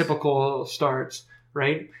 like, typical starts,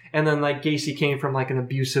 right? And then, like, Gacy came from, like, an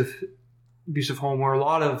abusive home where a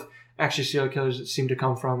lot of, actually, serial killers seem to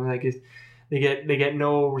come from. Like, they get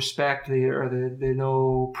no respect, they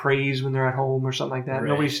no praise when they're at home or something like that. Right,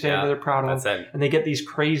 Nobody's standing there they're proud of. That's it. And they get these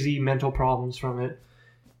crazy mental problems from it.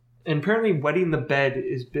 And apparently, wetting the bed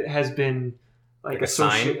has been like a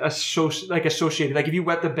sign? associated. Like if you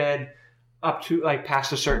wet the bed up to like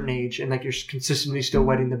past a certain age, and like you're consistently still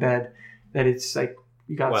wetting the bed, that it's like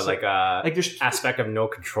you got like there's aspect of no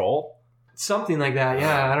control? something like that.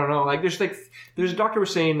 Yeah, I don't know. Like there's a doctor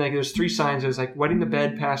was saying like there's 3 signs. There's like wetting the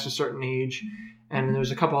bed past a certain age, and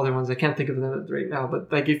there's a couple other ones I can't think of them right now.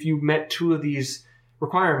 But like if you met 2 of these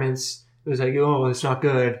requirements, it was like, oh, it's not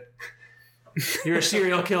good. You're a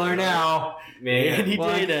serial killer now. Man,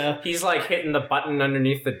 He's like hitting the button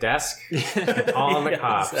underneath the desk, calling the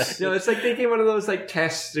cops. Exactly. No, it's like taking one of those like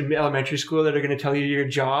tests in elementary school that are going to tell you your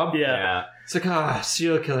job. Yeah. It's like,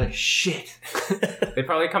 serial killer. Shit. They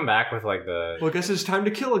probably come back with like the. Well, I guess it's time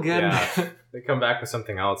to kill again. Yeah. They come back with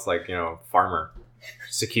something else, like farmer,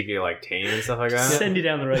 just to keep you like tame and stuff like that. Send you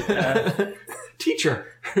down the right path. Teacher.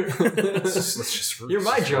 Let's just You're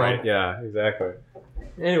my job. Right. Yeah, exactly.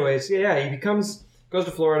 Anyways, he goes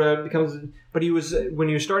to Florida, but when he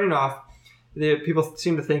was starting off, the people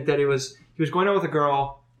seem to think that he was going out with a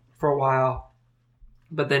girl for a while,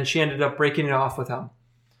 but then she ended up breaking it off with him.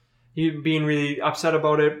 He being really upset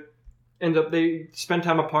about it. They spend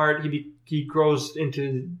time apart. He grows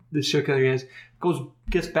into the serial killer he is.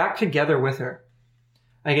 Gets back together with her,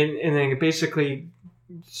 and then basically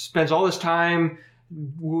spends all this time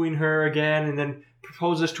wooing her again, and then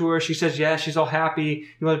proposes to her. She says yes. She's all happy.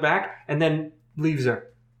 He goes back and then leaves her,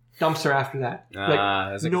 dumps her after that.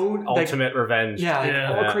 That's ultimate revenge.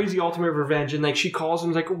 Yeah, all crazy ultimate revenge. And like she calls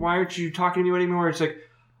him, like, "Why aren't you talking to me anymore?" It's like,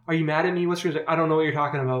 "Are you mad at me?" What's yours? Like, I don't know what you're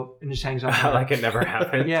talking about, and just hangs up. Like it never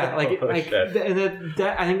happened. Yeah, and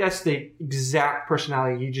that I think that's the exact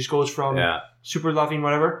personality. He just goes from super loving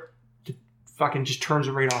whatever to fucking just turns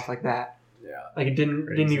it right off like that. Yeah, like it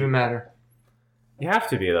didn't even matter. You have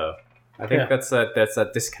to be though. I think that's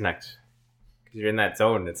a disconnect because you're in that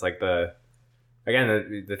zone. It's like the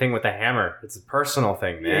thing with the hammer. It's a personal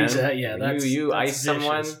thing, man. Exactly. Yeah, when you ice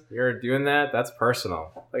someone, you're doing that. That's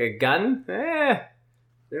personal. Like a gun,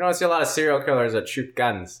 you don't see a lot of serial killers that shoot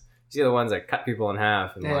guns. You see the ones that cut people in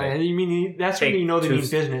half and and you mean that's when you know they mean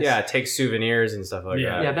business. Yeah, take souvenirs and stuff like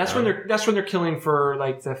that. Yeah, that's when they're killing for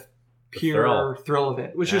like the pure thrill of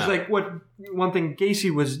it, which is like what one thing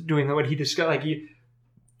Gacy was doing. What he discussed, like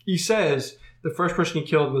he says the first person he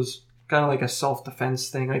killed was kind of like a self-defense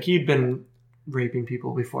thing. Like he'd been raping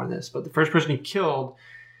people before this, but the first person he killed,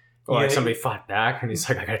 somebody fought back and he's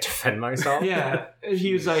like, I gotta defend myself. Yeah,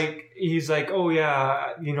 he's like, oh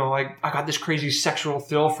yeah, I got this crazy sexual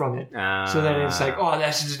thrill from it. So then it's like, oh,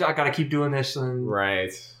 I gotta keep doing this, and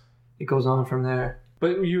right, it goes on from there.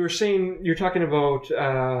 But you're talking about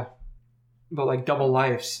like double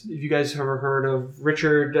lives. Have you guys ever heard of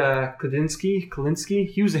Richard Klinsky?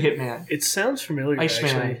 He was a hitman. It sounds familiar.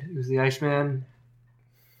 Iceman. Actually. He was the Iceman.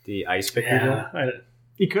 The ice picker. Yeah,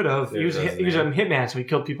 he could have. He was a hitman, so he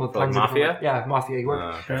killed people with tons of mafia. Mafia. He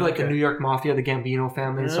worked for like the New York Mafia, the Gambino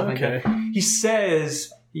family, and stuff like that. He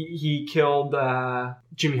says he killed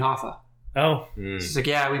Jimmy Hoffa. Oh, She's like,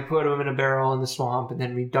 yeah, we put him in a barrel in the swamp, and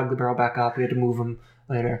then we dug the barrel back up. We had to move him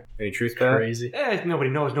later. Any truth to that? crazy. Nobody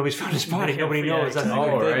knows. Nobody's found his body. Nobody Yeah, knows. That's the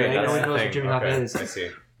Oh, good thing, right. right? That's Nobody the knows thing. who Jimmy Hoffa Okay, is. I see.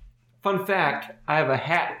 Fun fact, I have a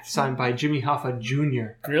hat signed by Jimmy Hoffa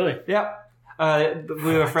Jr. Really? Yep. We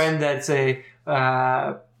have a friend that's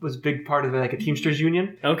was a big part of like a Teamsters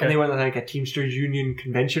union. Okay. And they went to like a Teamsters union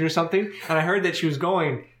convention or something. And I heard that she was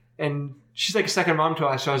going, and she's like a second mom to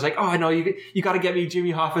us. So I was like, oh, I know, you got to get me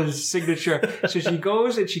Jimmy Hoffa's signature. So she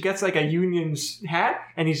goes and she gets like a union's hat,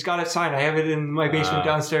 and he's got it signed. I have it in my basement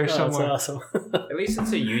downstairs Oh, that's somewhere. awesome. At least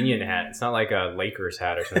it's a Union hat. It's not like a Lakers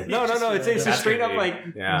hat or something. No. It's a That's straight up gonna be-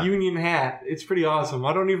 like yeah. union hat. It's pretty awesome.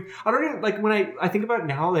 I don't even like when I think about it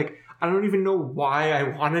now, like I don't even know why I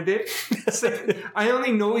wanted it. It's like, I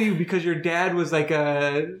only know you because your dad was like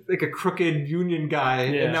a crooked union guy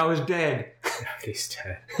Yeah. and now he's dead. He's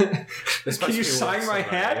dead. This Can must you be sign worth my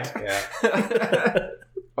something, hat? right? Yeah.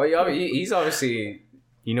 Well, yeah, he's obviously,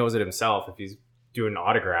 he knows it himself if he's doing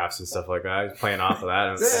autographs and stuff like that. He's playing off of that.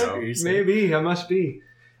 I don't know. Maybe I must be.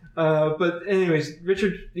 But anyways,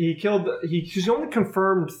 Richard, he's only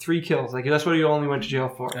confirmed 3 kills. Like that's what he only went to jail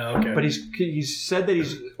for. Oh, okay. But he's said that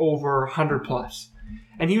he's over 100 plus.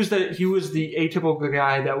 And he was the atypical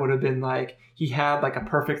guy that would have been like, he had like a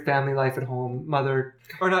perfect family life at home, mother,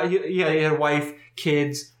 or not, he had a wife,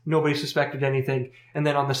 kids, nobody suspected anything. And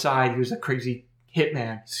then on the side, he was a crazy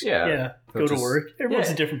hitman. Yeah. Go to Just- work. Everyone's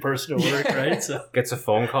Yeah. a different person to work, right? So Gets a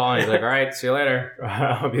phone call and he's like, all right, see you later.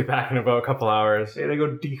 I'll be back in about a couple hours. Gotta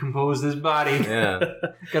go decompose this body. Yeah.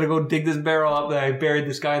 Gotta go dig this barrel up that I buried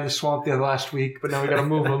this guy in the swamp the last week, but now we gotta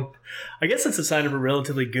move him. I guess that's a sign of a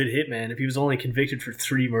relatively good hitman if he was only convicted for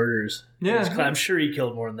 3 murders. Yeah. I'm sure he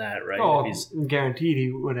killed more than that, right? Oh, If he's guaranteed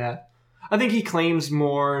he would have. I think he claims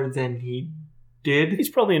more than he did. he's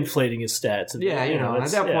probably inflating his stats. Yeah, you know, at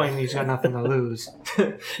it's- that yeah. point, he's got nothing to lose.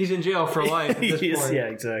 He's in jail for life at this He is- point. yeah,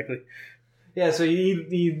 exactly. Yeah, so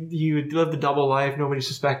he would live the double life. Nobody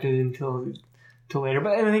suspected until later.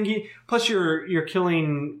 But and I think plus you're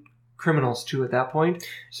killing criminals too at that point.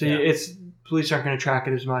 So Yeah. it's police aren't going to track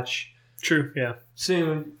it as much. True. Yeah.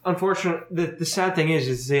 Same. Unfortunate. The sad thing is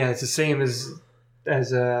it's the same as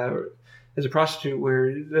a prostitute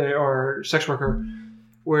or sex worker.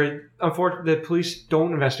 Where unfortunately the police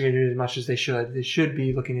don't investigate it as much as they should. They should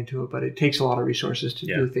be looking into it, but it takes a lot of resources to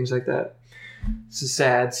do things like that. It's a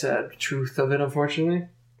sad truth of it, unfortunately.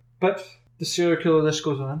 But the serial killer list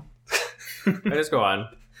goes on. Let us go on.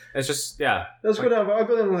 It's just, yeah. Let's go down. I'll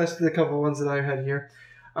go down the list of the couple of ones that I had here.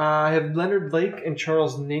 I have Leonard Lake and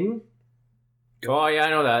Charles Ning. Oh, yeah, I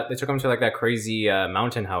know that. They took him to like that crazy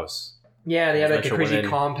mountain house. Yeah, they had like a Bunch of crazy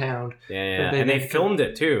women. compound. Yeah. But And they filmed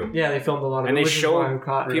it too. Yeah, they filmed a lot of And it. they which is why I'm showed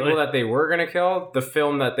caught. people Really? that they were going to kill, the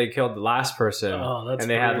film that they killed the last person. Oh, that's and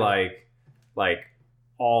they had brutal. like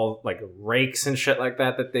all like rakes and shit like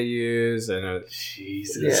that they use. And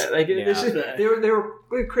Jesus. Yeah, like this is Yeah. they were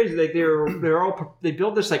crazy. Like they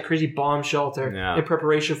built this like crazy bomb shelter Yeah. in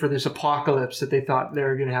preparation for this apocalypse that they thought they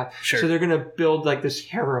were gonna have. Sure. So they're gonna build like this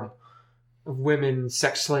harem of women,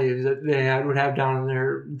 sex slaves that they would have down in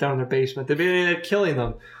their basement. They ended up killing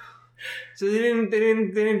them. So they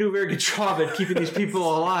didn't do a very good job at keeping these people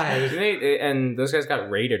alive. and those guys got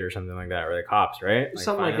raided or something like that, or the cops, right?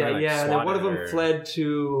 Something like finally, that, yeah. And then one of them swatted or- fled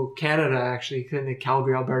to Canada, actually, in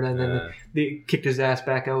Calgary, Alberta, and then they kicked his ass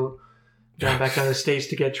back out, down back down to the States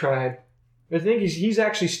to get tried. I think he's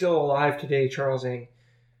actually still alive today, Charles Ng.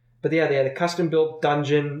 But yeah, they had a custom-built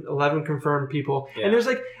dungeon, 11 confirmed people, Yeah. and there's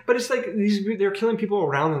like, but it's like they're killing people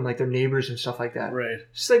around them, like their neighbors and stuff like that. Right.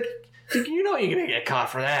 It's like, you know, you're gonna get caught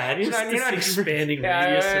for that. You're Just not this expanding Yeah,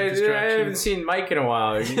 radius of I destruction. haven't seen Mike in a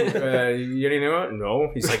while. You didn't know it?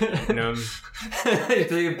 No. He's like eating him. You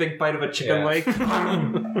take a big bite of a chicken Yeah. leg.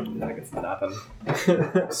 Like it's nothing.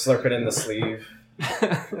 Slurp it in the sleeve.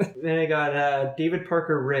 Then I got David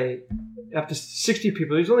Parker Ray, up to 60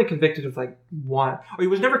 people. He was only convicted of like 1. Or he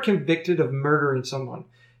was never convicted of murdering someone.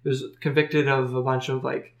 He was convicted of a bunch of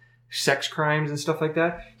like sex crimes and stuff like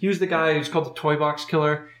that. He was the guy who's called the Toy Box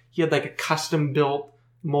Killer. He had like a custom built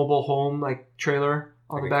mobile home like trailer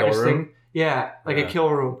on Like the a back of kill his room? thing. Yeah, like Yeah. a kill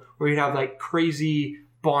room where you'd have like crazy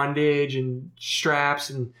bondage and straps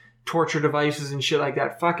and torture devices and shit like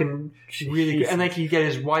that. Fucking really good. And like he'd get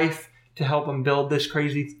his wife to help him build this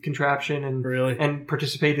crazy contraption and Really? and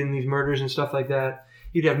participate in these murders and stuff like that.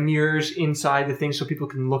 He'd have mirrors inside the thing so people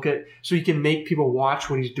can look at, so he can make people watch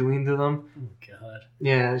what he's doing to them. Oh, God.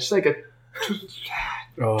 Yeah, it's like a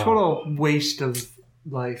Oh, total waste of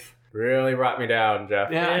life. really brought me down,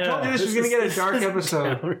 Jeff. Yeah, I told you this was going to get a dark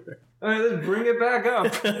episode. All right, let's bring it back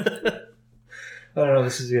up. I don't know,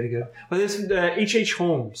 this is going to go. But this H.H.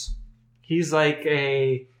 Holmes, he's like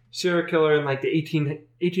a serial killer in like the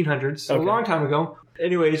 1800s, so a Okay. long time ago.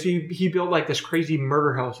 Anyways, he built like this crazy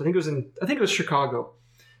murder house. I think it was Chicago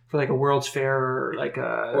for like a World's Fair or like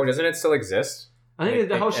a. Oh, doesn't it still exist? I think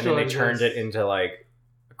the house and still then they turned exists. it into like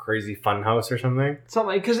a crazy fun house or something. Something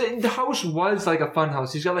like because the house was like a fun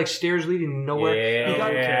house. He's got like stairs leading nowhere. Yeah, he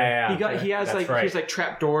got, yeah. he has That's like right. he's like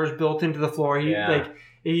trap doors built into the floor. He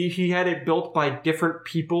had it built by different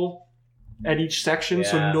people at each section,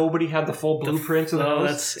 so Yeah. nobody had the full blueprints of the house.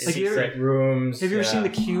 that's Like, secret rooms. have you ever yeah. seen the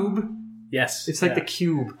Cube? Yes. It's like yeah. the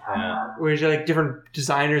Cube, Yeah. where there's like different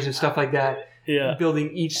designers and stuff like that Yeah.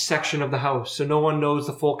 building each section of the house, so no one knows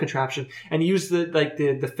the full contraption. And he used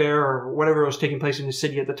the fair or whatever was taking place in the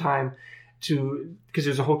city at the time because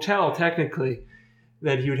there's a hotel technically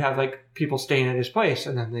that he would have like people staying at his place,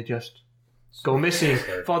 and then they just go missing,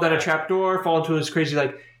 fall down a trap door, fall into his crazy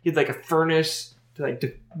he had like a furnace to like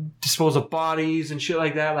dispose of bodies and shit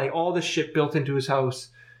like that, like all this shit built into his house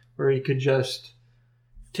where he could just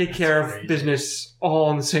take care of crazy. business all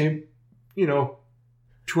in the same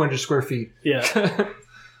 200 square feet. Yeah.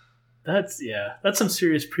 That's some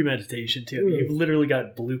serious premeditation too. You've literally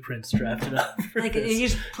got blueprints drafted up. For Like this.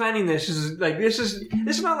 he's planning this. This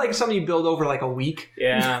is not like something you build over like a week.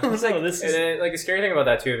 Yeah. It's like this And is then, like, the scary thing about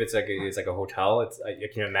that too, if it's like a hotel, it's you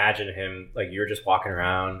can imagine him like you're just walking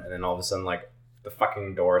around, and then all of a sudden like the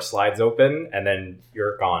fucking door slides open, and then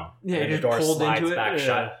you're gone. Yeah, and you're the door pulled slides into it. back Yeah.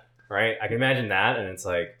 shut. Right? I can imagine that, and it's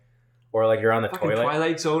like, or like you're on the fucking toilet.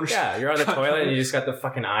 Twilight Zone. Or Yeah, you're on the toilet, and you just got the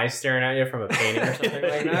fucking eyes staring at you from a painting or something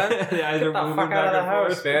like that. The eyes are Get the moving fuck back out of the and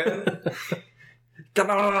house, forth. man. Get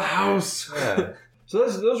out of the house. Yeah. So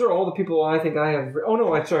those are all the people I think I have. Oh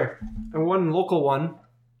no, I'm sorry. And one local one,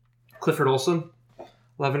 Clifford Olson,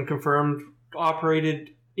 11 confirmed,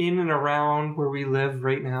 operated in and around where we live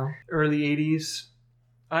right now. Early 80s.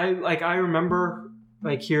 I remember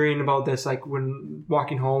like hearing about this like when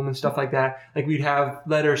walking home and stuff like that. Like we'd have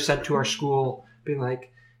letters sent to our school being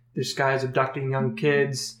like, this guy's abducting young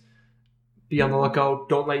kids. Be on the lookout.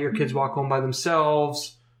 Don't let your kids walk home by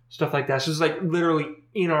themselves. Stuff like that. So it's like literally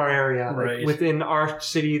in our area, like, Right. within our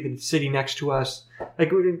city, the city next to us,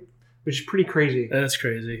 like which is pretty crazy. That's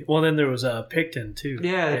crazy. Well, then there was Picton too.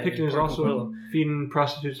 Yeah, the in Picton is Port also Coquitlam. feeding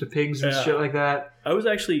prostitutes to pigs and Yeah. shit like that. I was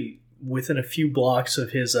actually within a few blocks of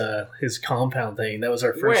his compound thing. That was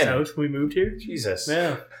our first When? house when we moved here. Jesus.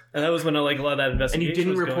 Yeah, and that was when like a lot of that investigation.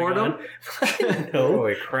 didn't was report going on. No,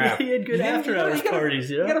 Holy crap. he had good You after hours gotta- parties.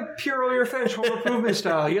 You Yeah. gotta peer over your fence, home improvement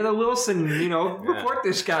style. You gotta Wilson, report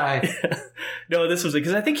this guy. No, this was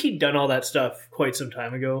because I think he'd done all that stuff quite some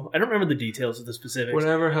time ago. I don't remember the details of the specifics.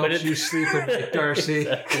 Whatever But helps it- you sleep at night, Darcy.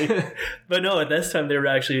 Exactly. But no, at this time they were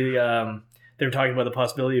actually they were talking about the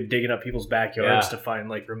possibility of digging up people's backyards Yeah. to find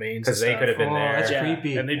like remains. Because they could have been Oh, there. that's Yeah.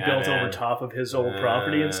 creepy. And they Yeah, built man. over top of his old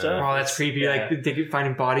property and stuff. Oh, that's creepy. Yeah. Like they keep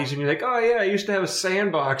finding bodies, and you're like, oh yeah, I used to have a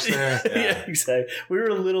sandbox there. Yeah, exactly. We were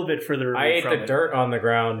a little bit further I removed ate from the it. dirt on the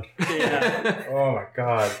ground. Yeah. Oh my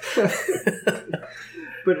god.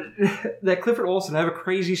 But that Clifford Olson, I have a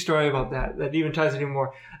crazy story about that even ties it even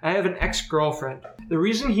more. I have an ex-girlfriend. The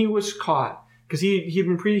reason he was caught, because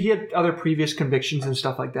he had other previous convictions and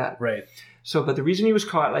stuff like that. Right. So, but the reason he was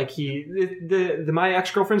caught, like my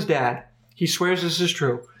ex-girlfriend's dad, he swears this is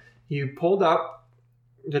true. He pulled up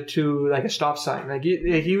to like a stop sign. Like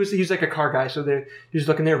he was like a car guy, so he was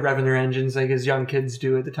looking there revving their engines like as young kids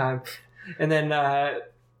do at the time, and then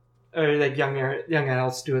or like young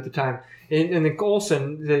adults do at the time. And then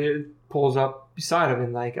Olson pulls up beside him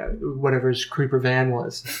in like whatever his creeper van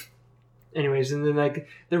was. Anyways, and then like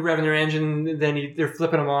they're revving their engine, and then they're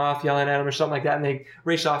flipping him off, yelling at him or something like that, and they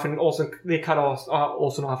race off, and they cut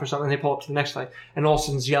Olson off or something, and they pull up to the next light, and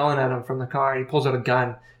Olson's yelling at him from the car, and he pulls out a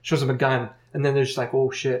gun, shows him a gun, and then they're just like, oh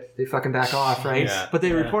shit, they fucking back off, right? Yeah. But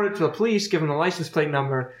they report it to the police, give them the license plate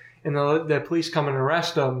number, and the police come and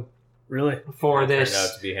arrest him Really? for Turned this.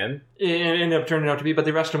 out to be him. It ended up turning out to be, but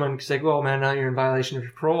they arrest him and he's like, well, man, now you're in violation of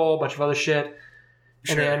your parole, a bunch of other shit.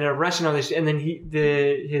 Sure. And they ended up arresting all these. And then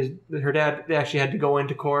her dad actually had to go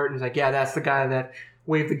into court and was like, yeah, that's the guy that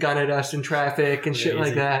waved the gun at us in traffic and shit like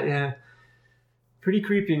Crazy. that. Yeah. Pretty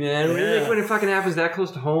creepy, man. Yeah. Like, when it fucking happens that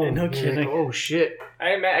close to home. Yeah, no you're kidding. Like, oh, shit.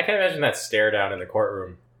 I can imagine that stare down in the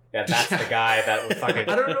courtroom. Yeah, that's the guy that was fucking.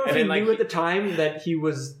 I don't know if and he then, like, knew at the time that he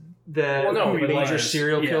was the Well, no, but, major like,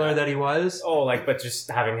 serial killer yeah. that he was. Oh, like, but just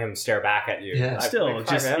having him stare back at you. Yeah. Like, Still, fuck,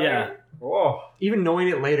 just- man, yeah. like, whoa. Even knowing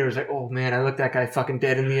it later, it was like, oh, man, I looked that guy fucking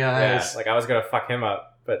dead in the Yeah, eyes. like I was gonna fuck him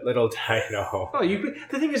up, but little did I know. Oh, you could.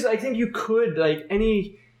 The thing is, I think you could, like,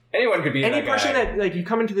 Anyone could be any that person guy. that, like, you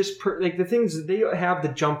come into this, like, the things, they have the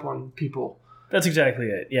jump on people. That's exactly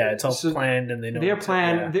it. Yeah, it's all So planned and they know. They are it's-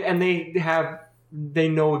 planned, and they have they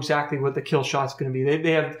know exactly what the kill shot's going to be.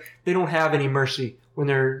 They don't have any mercy when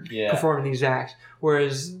they're performing these acts.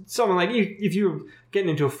 Whereas someone like you, if you're getting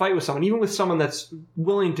into a fight with someone, even with someone that's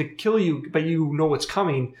willing to kill you, but you know what's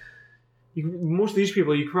coming. Most of these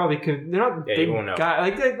people, you probably could. They're not big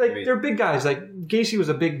guys. Like they're big guys. Like Gacy was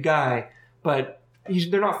a big guy, but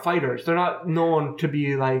they're not fighters. They're not known to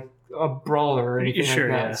be like a brawler or anything like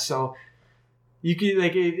that. Yeah. So you could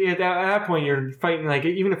like at that point you're fighting like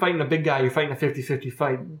even fighting a big guy, you're fighting a 50-50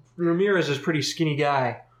 fight. Ramirez is a pretty skinny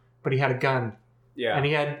guy, but he had a gun. Yeah, and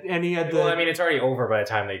he had. Well, I mean, it's already over by the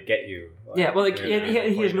time they get you. Like, yeah, well, like he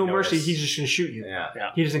has no mercy. He's just gonna shoot you.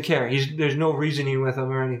 Yeah. He doesn't care. There's no reasoning with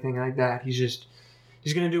him or anything like that. He's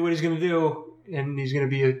gonna do what he's gonna do, and he's gonna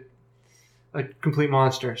be a complete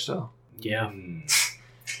monster. So yeah,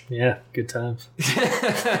 yeah, good times. You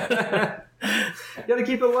gotta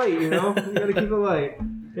keep it light, you know. You gotta keep it light.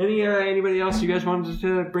 Anybody else you guys wanted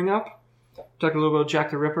to bring up? Talk a little about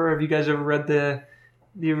Jack the Ripper. Have you guys ever read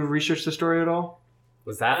you ever researched the story at all?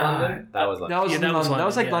 Was that London? That was London. That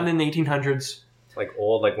was like London 1800s. Like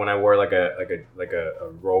old, like when I wore like a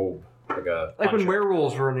robe, like when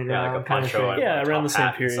werewolves were running around, like a poncho, around the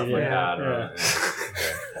same period, stuff like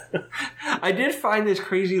that. I did find this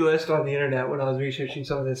crazy list on the internet when I was researching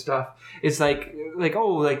some of this stuff. It's like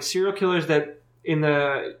serial killers that in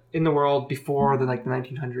the world before the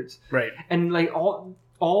 1900s, right? And like all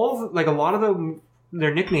like a lot of them,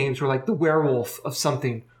 their nicknames were like the werewolf of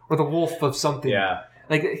something or the wolf of something. Yeah.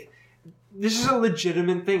 Like, this is a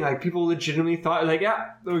legitimate thing. Like, people legitimately thought, like, yeah,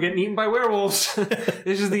 we're getting eaten by werewolves.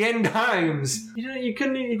 This is the end times. You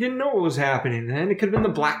didn't know what was happening, man. It could have been the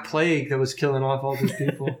Black Plague that was killing off all these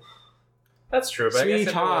people. That's true, but Sweeney I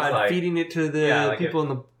guess Todd like, feeding it to the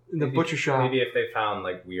people in the butcher shop. Maybe if they found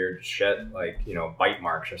like weird shit, like bite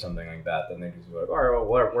marks or something like that, then they just be like, "All right, well,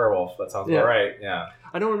 werewolf. That sounds all right." Yeah.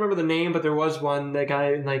 I don't remember the name, but there was one. That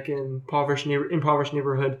guy in impoverished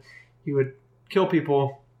neighborhood, he would kill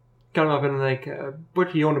people, cut them up in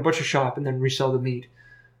he owned a butcher shop, and then resell the meat.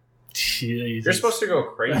 Jesus. You're supposed to go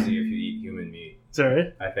crazy if you eat human meat.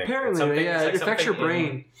 Sorry? I think. Apparently, it affects your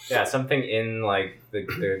brain. Something in like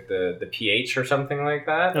the pH or something like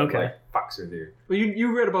that. Okay. Like, fucks with you. Well,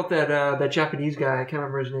 you read about that Japanese guy. I can't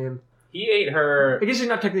remember his name. He ate her. I guess he's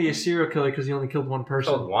not technically a serial killer because he only killed one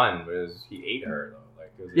person. Killed one, but he ate her though.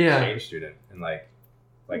 Like it was an exchange student, and like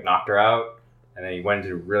knocked her out, and then he went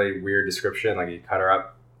into a really weird description. Like he cut her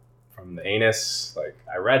up from the anus. Like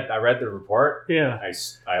I read the report. Yeah.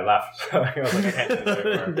 I left. I was like, I can't do this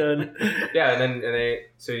anymore. Done. Yeah,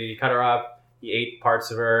 so he cut her up. He ate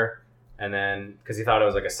parts of her, and then because he thought it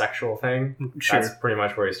was like a sexual thing. Sure. That's pretty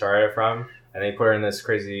much where he started it from. And then he put her in this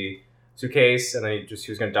crazy suitcase, and then he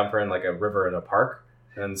was going to dump her in like a river in a park.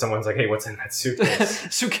 And someone's like, "Hey, what's in that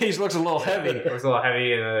suitcase?" Suitcase looks a little heavy. It was a little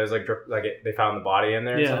heavy, and then there's they found the body in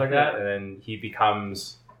there and stuff like that. And then he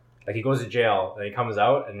becomes he goes to jail, and he comes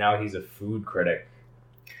out, and now he's a food critic.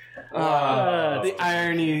 The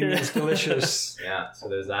irony is delicious. Yeah, so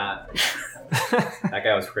there's that. That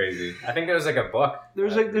guy was crazy. I think there was like a book.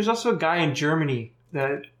 There's also a guy in Germany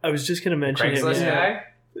that I was just going to mention him. Craigslist guy.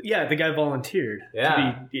 Yeah, the guy volunteered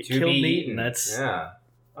to be killed and eaten. That's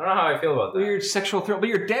I don't know how I feel about that. Weird sexual thrill, but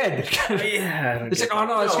you're dead. Yeah. It's like, oh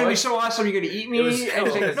no, it's going to be so awesome. You're going to eat me. And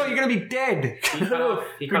it's like, no, you're going to be dead.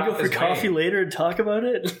 He cut go for coffee later and talk about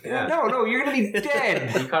it? Yeah. No, you're going to be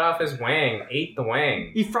dead. He cut off his wang, ate the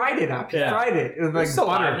wang. He fried it up. He fried it. It was like still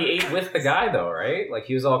butter. He ate with the guy though, right? Like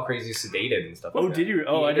he was all crazy sedated and stuff like that. Did you?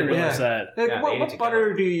 Oh, I didn't realize that. Like, what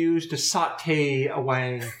butter do you use to saute a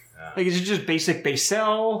wang? Like, is it just basic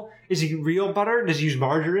Basil? Is it real butter? Does he use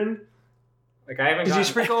margarine? Like I haven't. Does he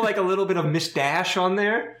sprinkle like a little bit of Miss Dash on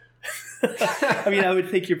there? I mean, I would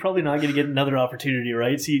think you're probably not going to get another opportunity,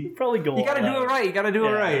 right? So you'd probably go. You got to do it right. You got to do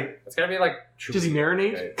it right. It's gotta be like. Does he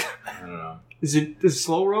marinate? Right? I don't know. Is it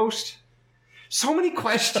slow roast? So many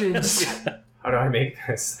questions. How do I make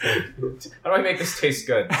this? How do I make this taste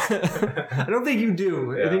good? I don't think you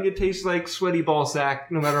do. Yeah. I think it tastes like sweaty ball sack,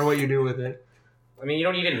 no matter what you do with it. I mean, you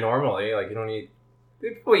don't eat it normally. Like you don't eat.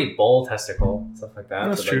 People eat bull testicle, stuff like that.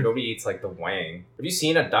 That's but true. Like, nobody eats like the wang. Have you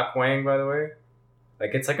seen a duck wang, by the way?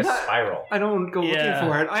 Like it's like a spiral. I don't go looking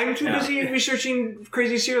for it. I'm too busy researching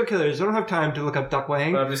crazy serial killers. I don't have time to look up duck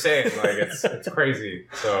wang. But I'm just saying, like it's crazy.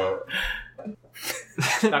 So,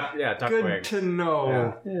 duck Good wang. to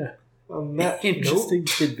know. Yeah. On that Interesting note,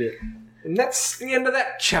 tidbit. and that's the end of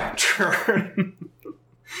that chapter.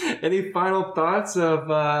 Any final thoughts of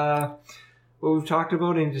what we've talked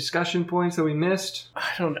about? Any discussion points that we missed?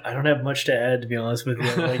 I don't have much to add, to be honest with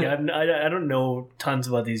you. Like I don't know tons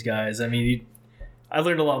about these guys. I mean, I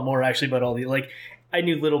learned a lot more actually about all the I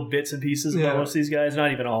knew little bits and pieces about most of these guys,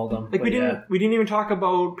 not even all of them. Like we didn't even talk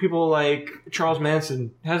about people like Charles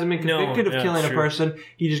Manson. Hasn't been convicted of killing a person.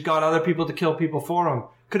 He just got other people to kill people for him.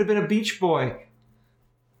 Could have been a Beach Boy.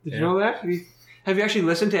 Did you know that? Have you actually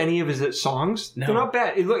listened to any of his songs? No. They're not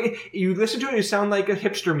bad. You listen to it, it sound like a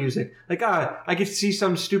hipster music. Like, I could see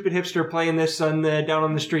some stupid hipster playing this on down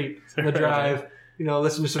on the street on the drive.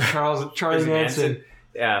 Listen to some Charlie Manson.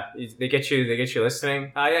 Yeah, they get you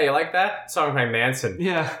listening. Yeah, you like that song by Manson?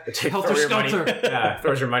 Yeah, Helter Skelter.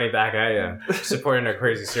 Throws your money back at you. Supporting a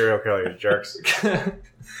crazy serial killer, you jerks. But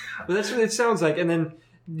that's what it sounds like. And then,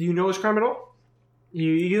 do you know his crime at all?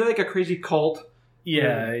 You like a crazy cult.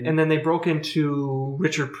 Yeah. And then they broke into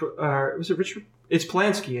Richard. Was it Richard? It's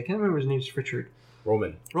Polanski. I can't remember his name's Richard.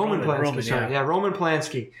 Roman Polanski. Sorry. Yeah, Roman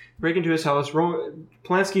Polanski. Break into his house.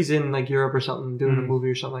 Polanski's in like Europe or something, doing a movie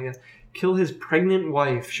or something like that. Kill his pregnant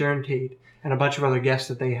wife, Sharon Tate, and a bunch of other guests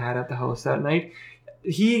that they had at the house that night.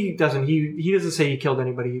 He doesn't say he killed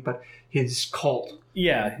anybody, but his cult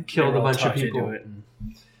killed a bunch of people.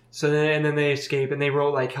 So then they escape, and they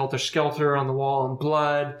wrote like Helter Skelter on the wall in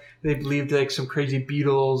blood. They believed like some crazy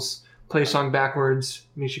Beatles play a song backwards,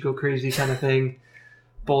 makes you go crazy kind of thing.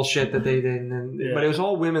 Bullshit that they did. But it was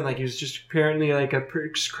all women. Like he was just apparently like a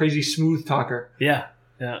crazy smooth talker. Yeah.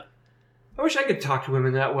 I wish I could talk to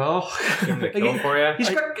women that well. Kill for you.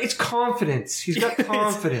 It's confidence. He's got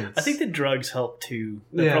confidence. I think the drugs helped too.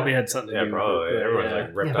 That probably had something to do probably. with it. Everyone's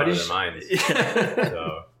like ripped out of their minds.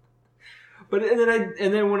 So. But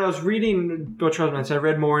and then when I was reading about Charles Manson, I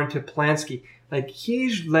read more into Polanski. Like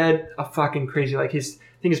he's led a fucking crazy. Like his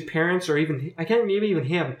parents or even maybe even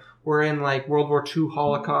him were in like World War II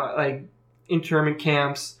Holocaust like internment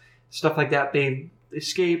camps, stuff like that. They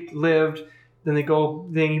escaped, lived. Then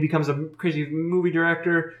he becomes a crazy movie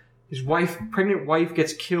director. His pregnant wife,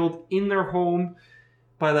 gets killed in their home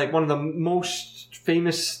by like one of the most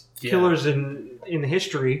famous killers in the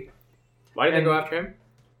history. Why did they go after him?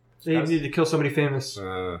 They needed to kill somebody famous.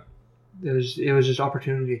 It was just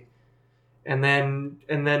opportunity. And then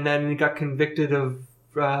he got convicted of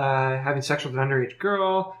having sex with an underage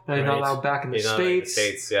girl. Now he's not allowed back in the States.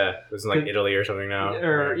 It was in like Italy or something now.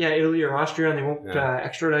 Italy or Austria, and they won't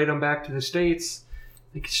extradite him back to the States.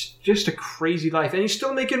 Like, it's just a crazy life, and he's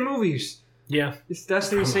still making movies. Yeah, that's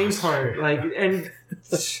the insane part. Like, and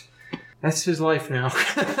that's his life now.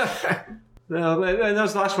 And that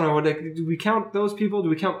was the last one. Do we count those people? Do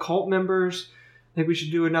we count cult members? I think we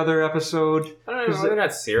should do another episode. I don't know. They're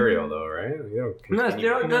not serial though, right?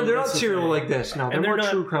 They're not serial like this. No, they're more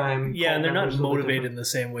true crime. Yeah, and they're not motivated in the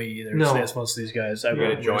same way either. No, as most of these guys. I'm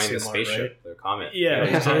going to join the spaceship. Their comment.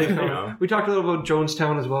 Yeah. We talked a little about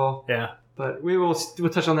Jonestown as well. Yeah, but we'll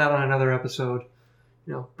touch on that on another episode.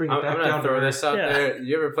 Bring it back down. I'm going to throw this out there. Did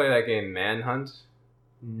you ever play that game Manhunt?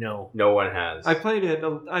 No one has. I played it.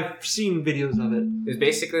 I've seen videos of it. It's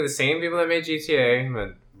basically the same people that made GTA. I'm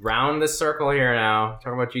gonna round the circle here now.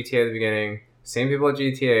 Talking about GTA at the beginning. Same people at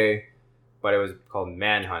GTA, but it was called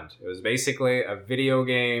Manhunt. It was basically a video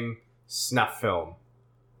game snuff film.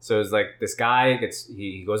 So it was like this guy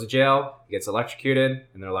he goes to jail, he gets electrocuted,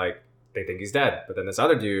 and they think he's dead. But then this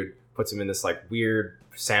other dude puts him in this like weird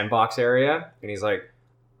sandbox area, and he's like,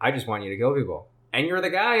 I just want you to kill people. And you're the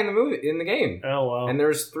guy in the game. Oh wow! And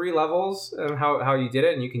there's 3 levels of how you did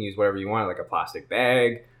it, and you can use whatever you want, like a plastic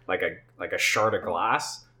bag, like a shard of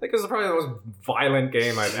glass. Like, this is probably the most violent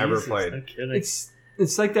game I've ever played. No kidding. It's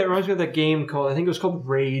like that. It reminds me of that game I think it was called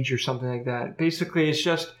Rage or something like that. Basically, it's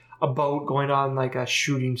just about going on like a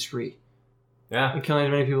shooting spree. Yeah, and killing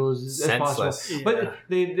as many people as possible. Yeah. But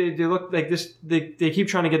they look like this. They keep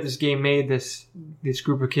trying to get this game made. This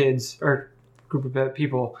group of kids or group of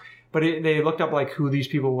people. But they looked up like who these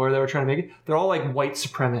people were that were trying to make it. They're all like white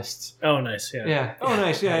supremacists. Oh, nice. Yeah. Yeah. Oh,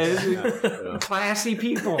 nice. Yeah. Classy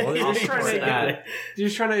people. They're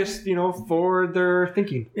just trying to forward their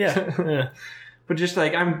thinking. Yeah. But just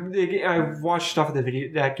like I've watched stuff of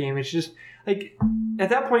that game. It's just like at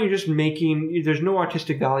that point you're just making. There's no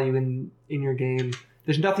artistic value in your game.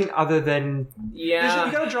 There's nothing other than you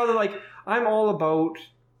got to draw the like. I'm all about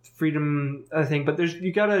freedom, I think, but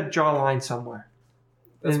you got to draw a line somewhere.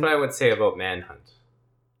 That's what I would say about Manhunt.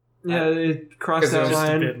 Yeah, it crossed that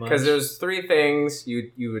line. Because there's 3 things.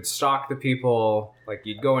 You would stalk the people, like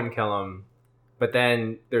you'd go and kill them. But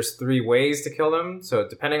then there's 3 ways to kill them. So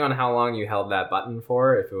depending on how long you held that button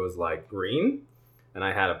for, if it was like green, and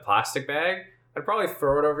I had a plastic bag, I'd probably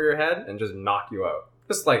throw it over your head and just knock you out.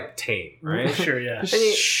 Just like tame, right? Sure, yeah.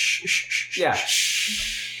 Yeah.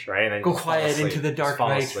 right? And then you Go just fall quiet asleep. into the Just dark fall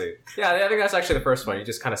night. asleep. Yeah, I think that's actually the first one. You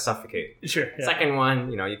just kind of suffocate. Sure. Yeah. Second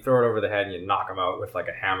one, you throw it over the head and you knock them out with like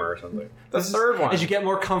a hammer or something. The This is- third one, As you get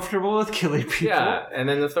more comfortable with killing people. yeah, and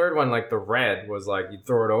then the third one, like the red, was like you'd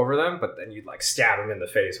throw it over them, but then you'd like stab them in the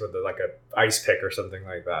face with like a ice pick or something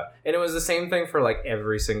like that. And it was the same thing for like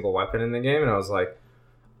every single weapon in the game, and I was like,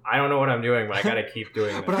 I don't know what I'm doing, but I gotta keep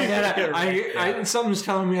doing this. But something's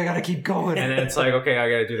telling me I gotta keep going. And then it's like, okay, I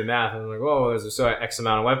gotta do the math. And I'm like, whoa, there's so X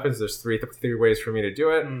amount of weapons. There's three ways for me to do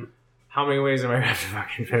it. How many ways am I gonna have to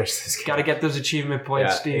fucking finish this game? Gotta get those achievement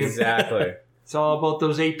points, Yeah, Steve. exactly. It's all about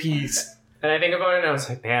those APs. And I think about it, and I was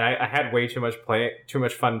like, man, I had way too much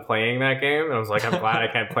fun playing that game, and I was like, I'm glad I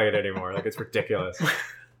can't play it anymore. Like, it's ridiculous. Like,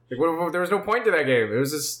 there was no point to that game. It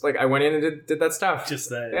was just like I went in and did that stuff. Just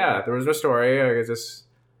that. Yeah, there was no story.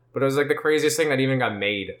 But it was like the craziest thing that even got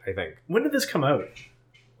made, I think. When did this come out?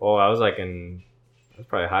 Oh, I was like I was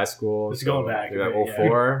probably high school. It's going back a Like bit,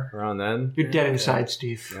 04, around then. You're dead inside,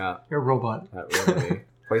 Steve. Yeah, You're a robot. that really.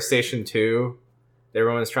 PlayStation 2,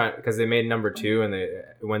 everyone was trying, because they made number 2 and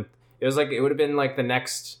it would have been like the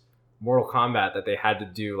next Mortal Kombat that they had to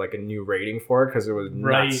do like a new rating for because it was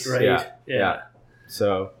nuts. Right. Yeah.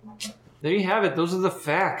 So There you have it. Those are the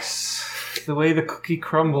facts. The way the cookie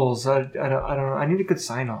crumbles. I don't know. I need a good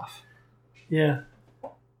sign off. Yeah.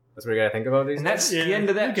 that's what you gotta think about these And that's Yeah, the end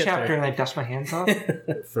of we'll that get chapter, there. and I dust my hands off. days.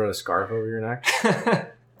 Throw a scarf over your neck.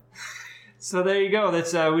 So there you go.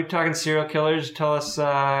 That's we're talking serial killers. Tell us,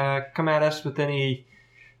 come at us with any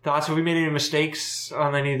thoughts. Have we made any mistakes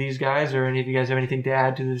on any of these guys, or any of you guys have anything to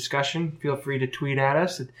add to the discussion? Feel free to tweet at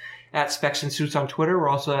us at Specs and Suits on Twitter. We're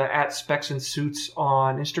also at Specs and Suits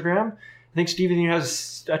on Instagram. I think Steven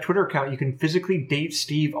has a Twitter account. You can physically date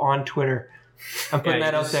Steve on Twitter. I'm putting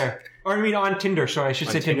Yeah, that out there. Or I mean on Tinder. Sorry, I should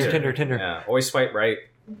On say Tinder. Yeah, always swipe right.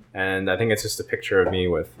 And I think it's just a picture of me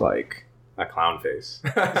with like a clown face.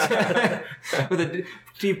 With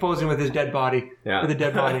Steve posing with his dead body. Yeah. With a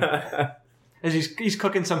dead body. As he's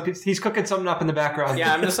cooking something up in the background.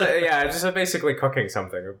 Yeah, I'm just basically cooking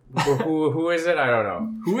something. Who is it? I don't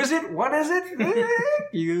know. Who is it? What is it?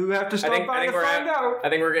 You have to stop by to find out. I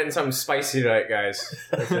think we're getting something spicy tonight, guys.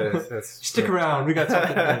 Stick around. We got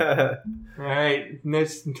something. All right.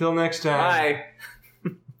 Until next time.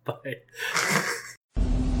 Bye. Bye.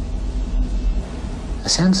 A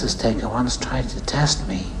census taker once tried to test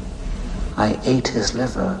me. I ate his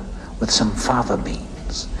liver with some fava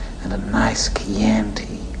beans and a nice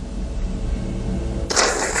Chianti.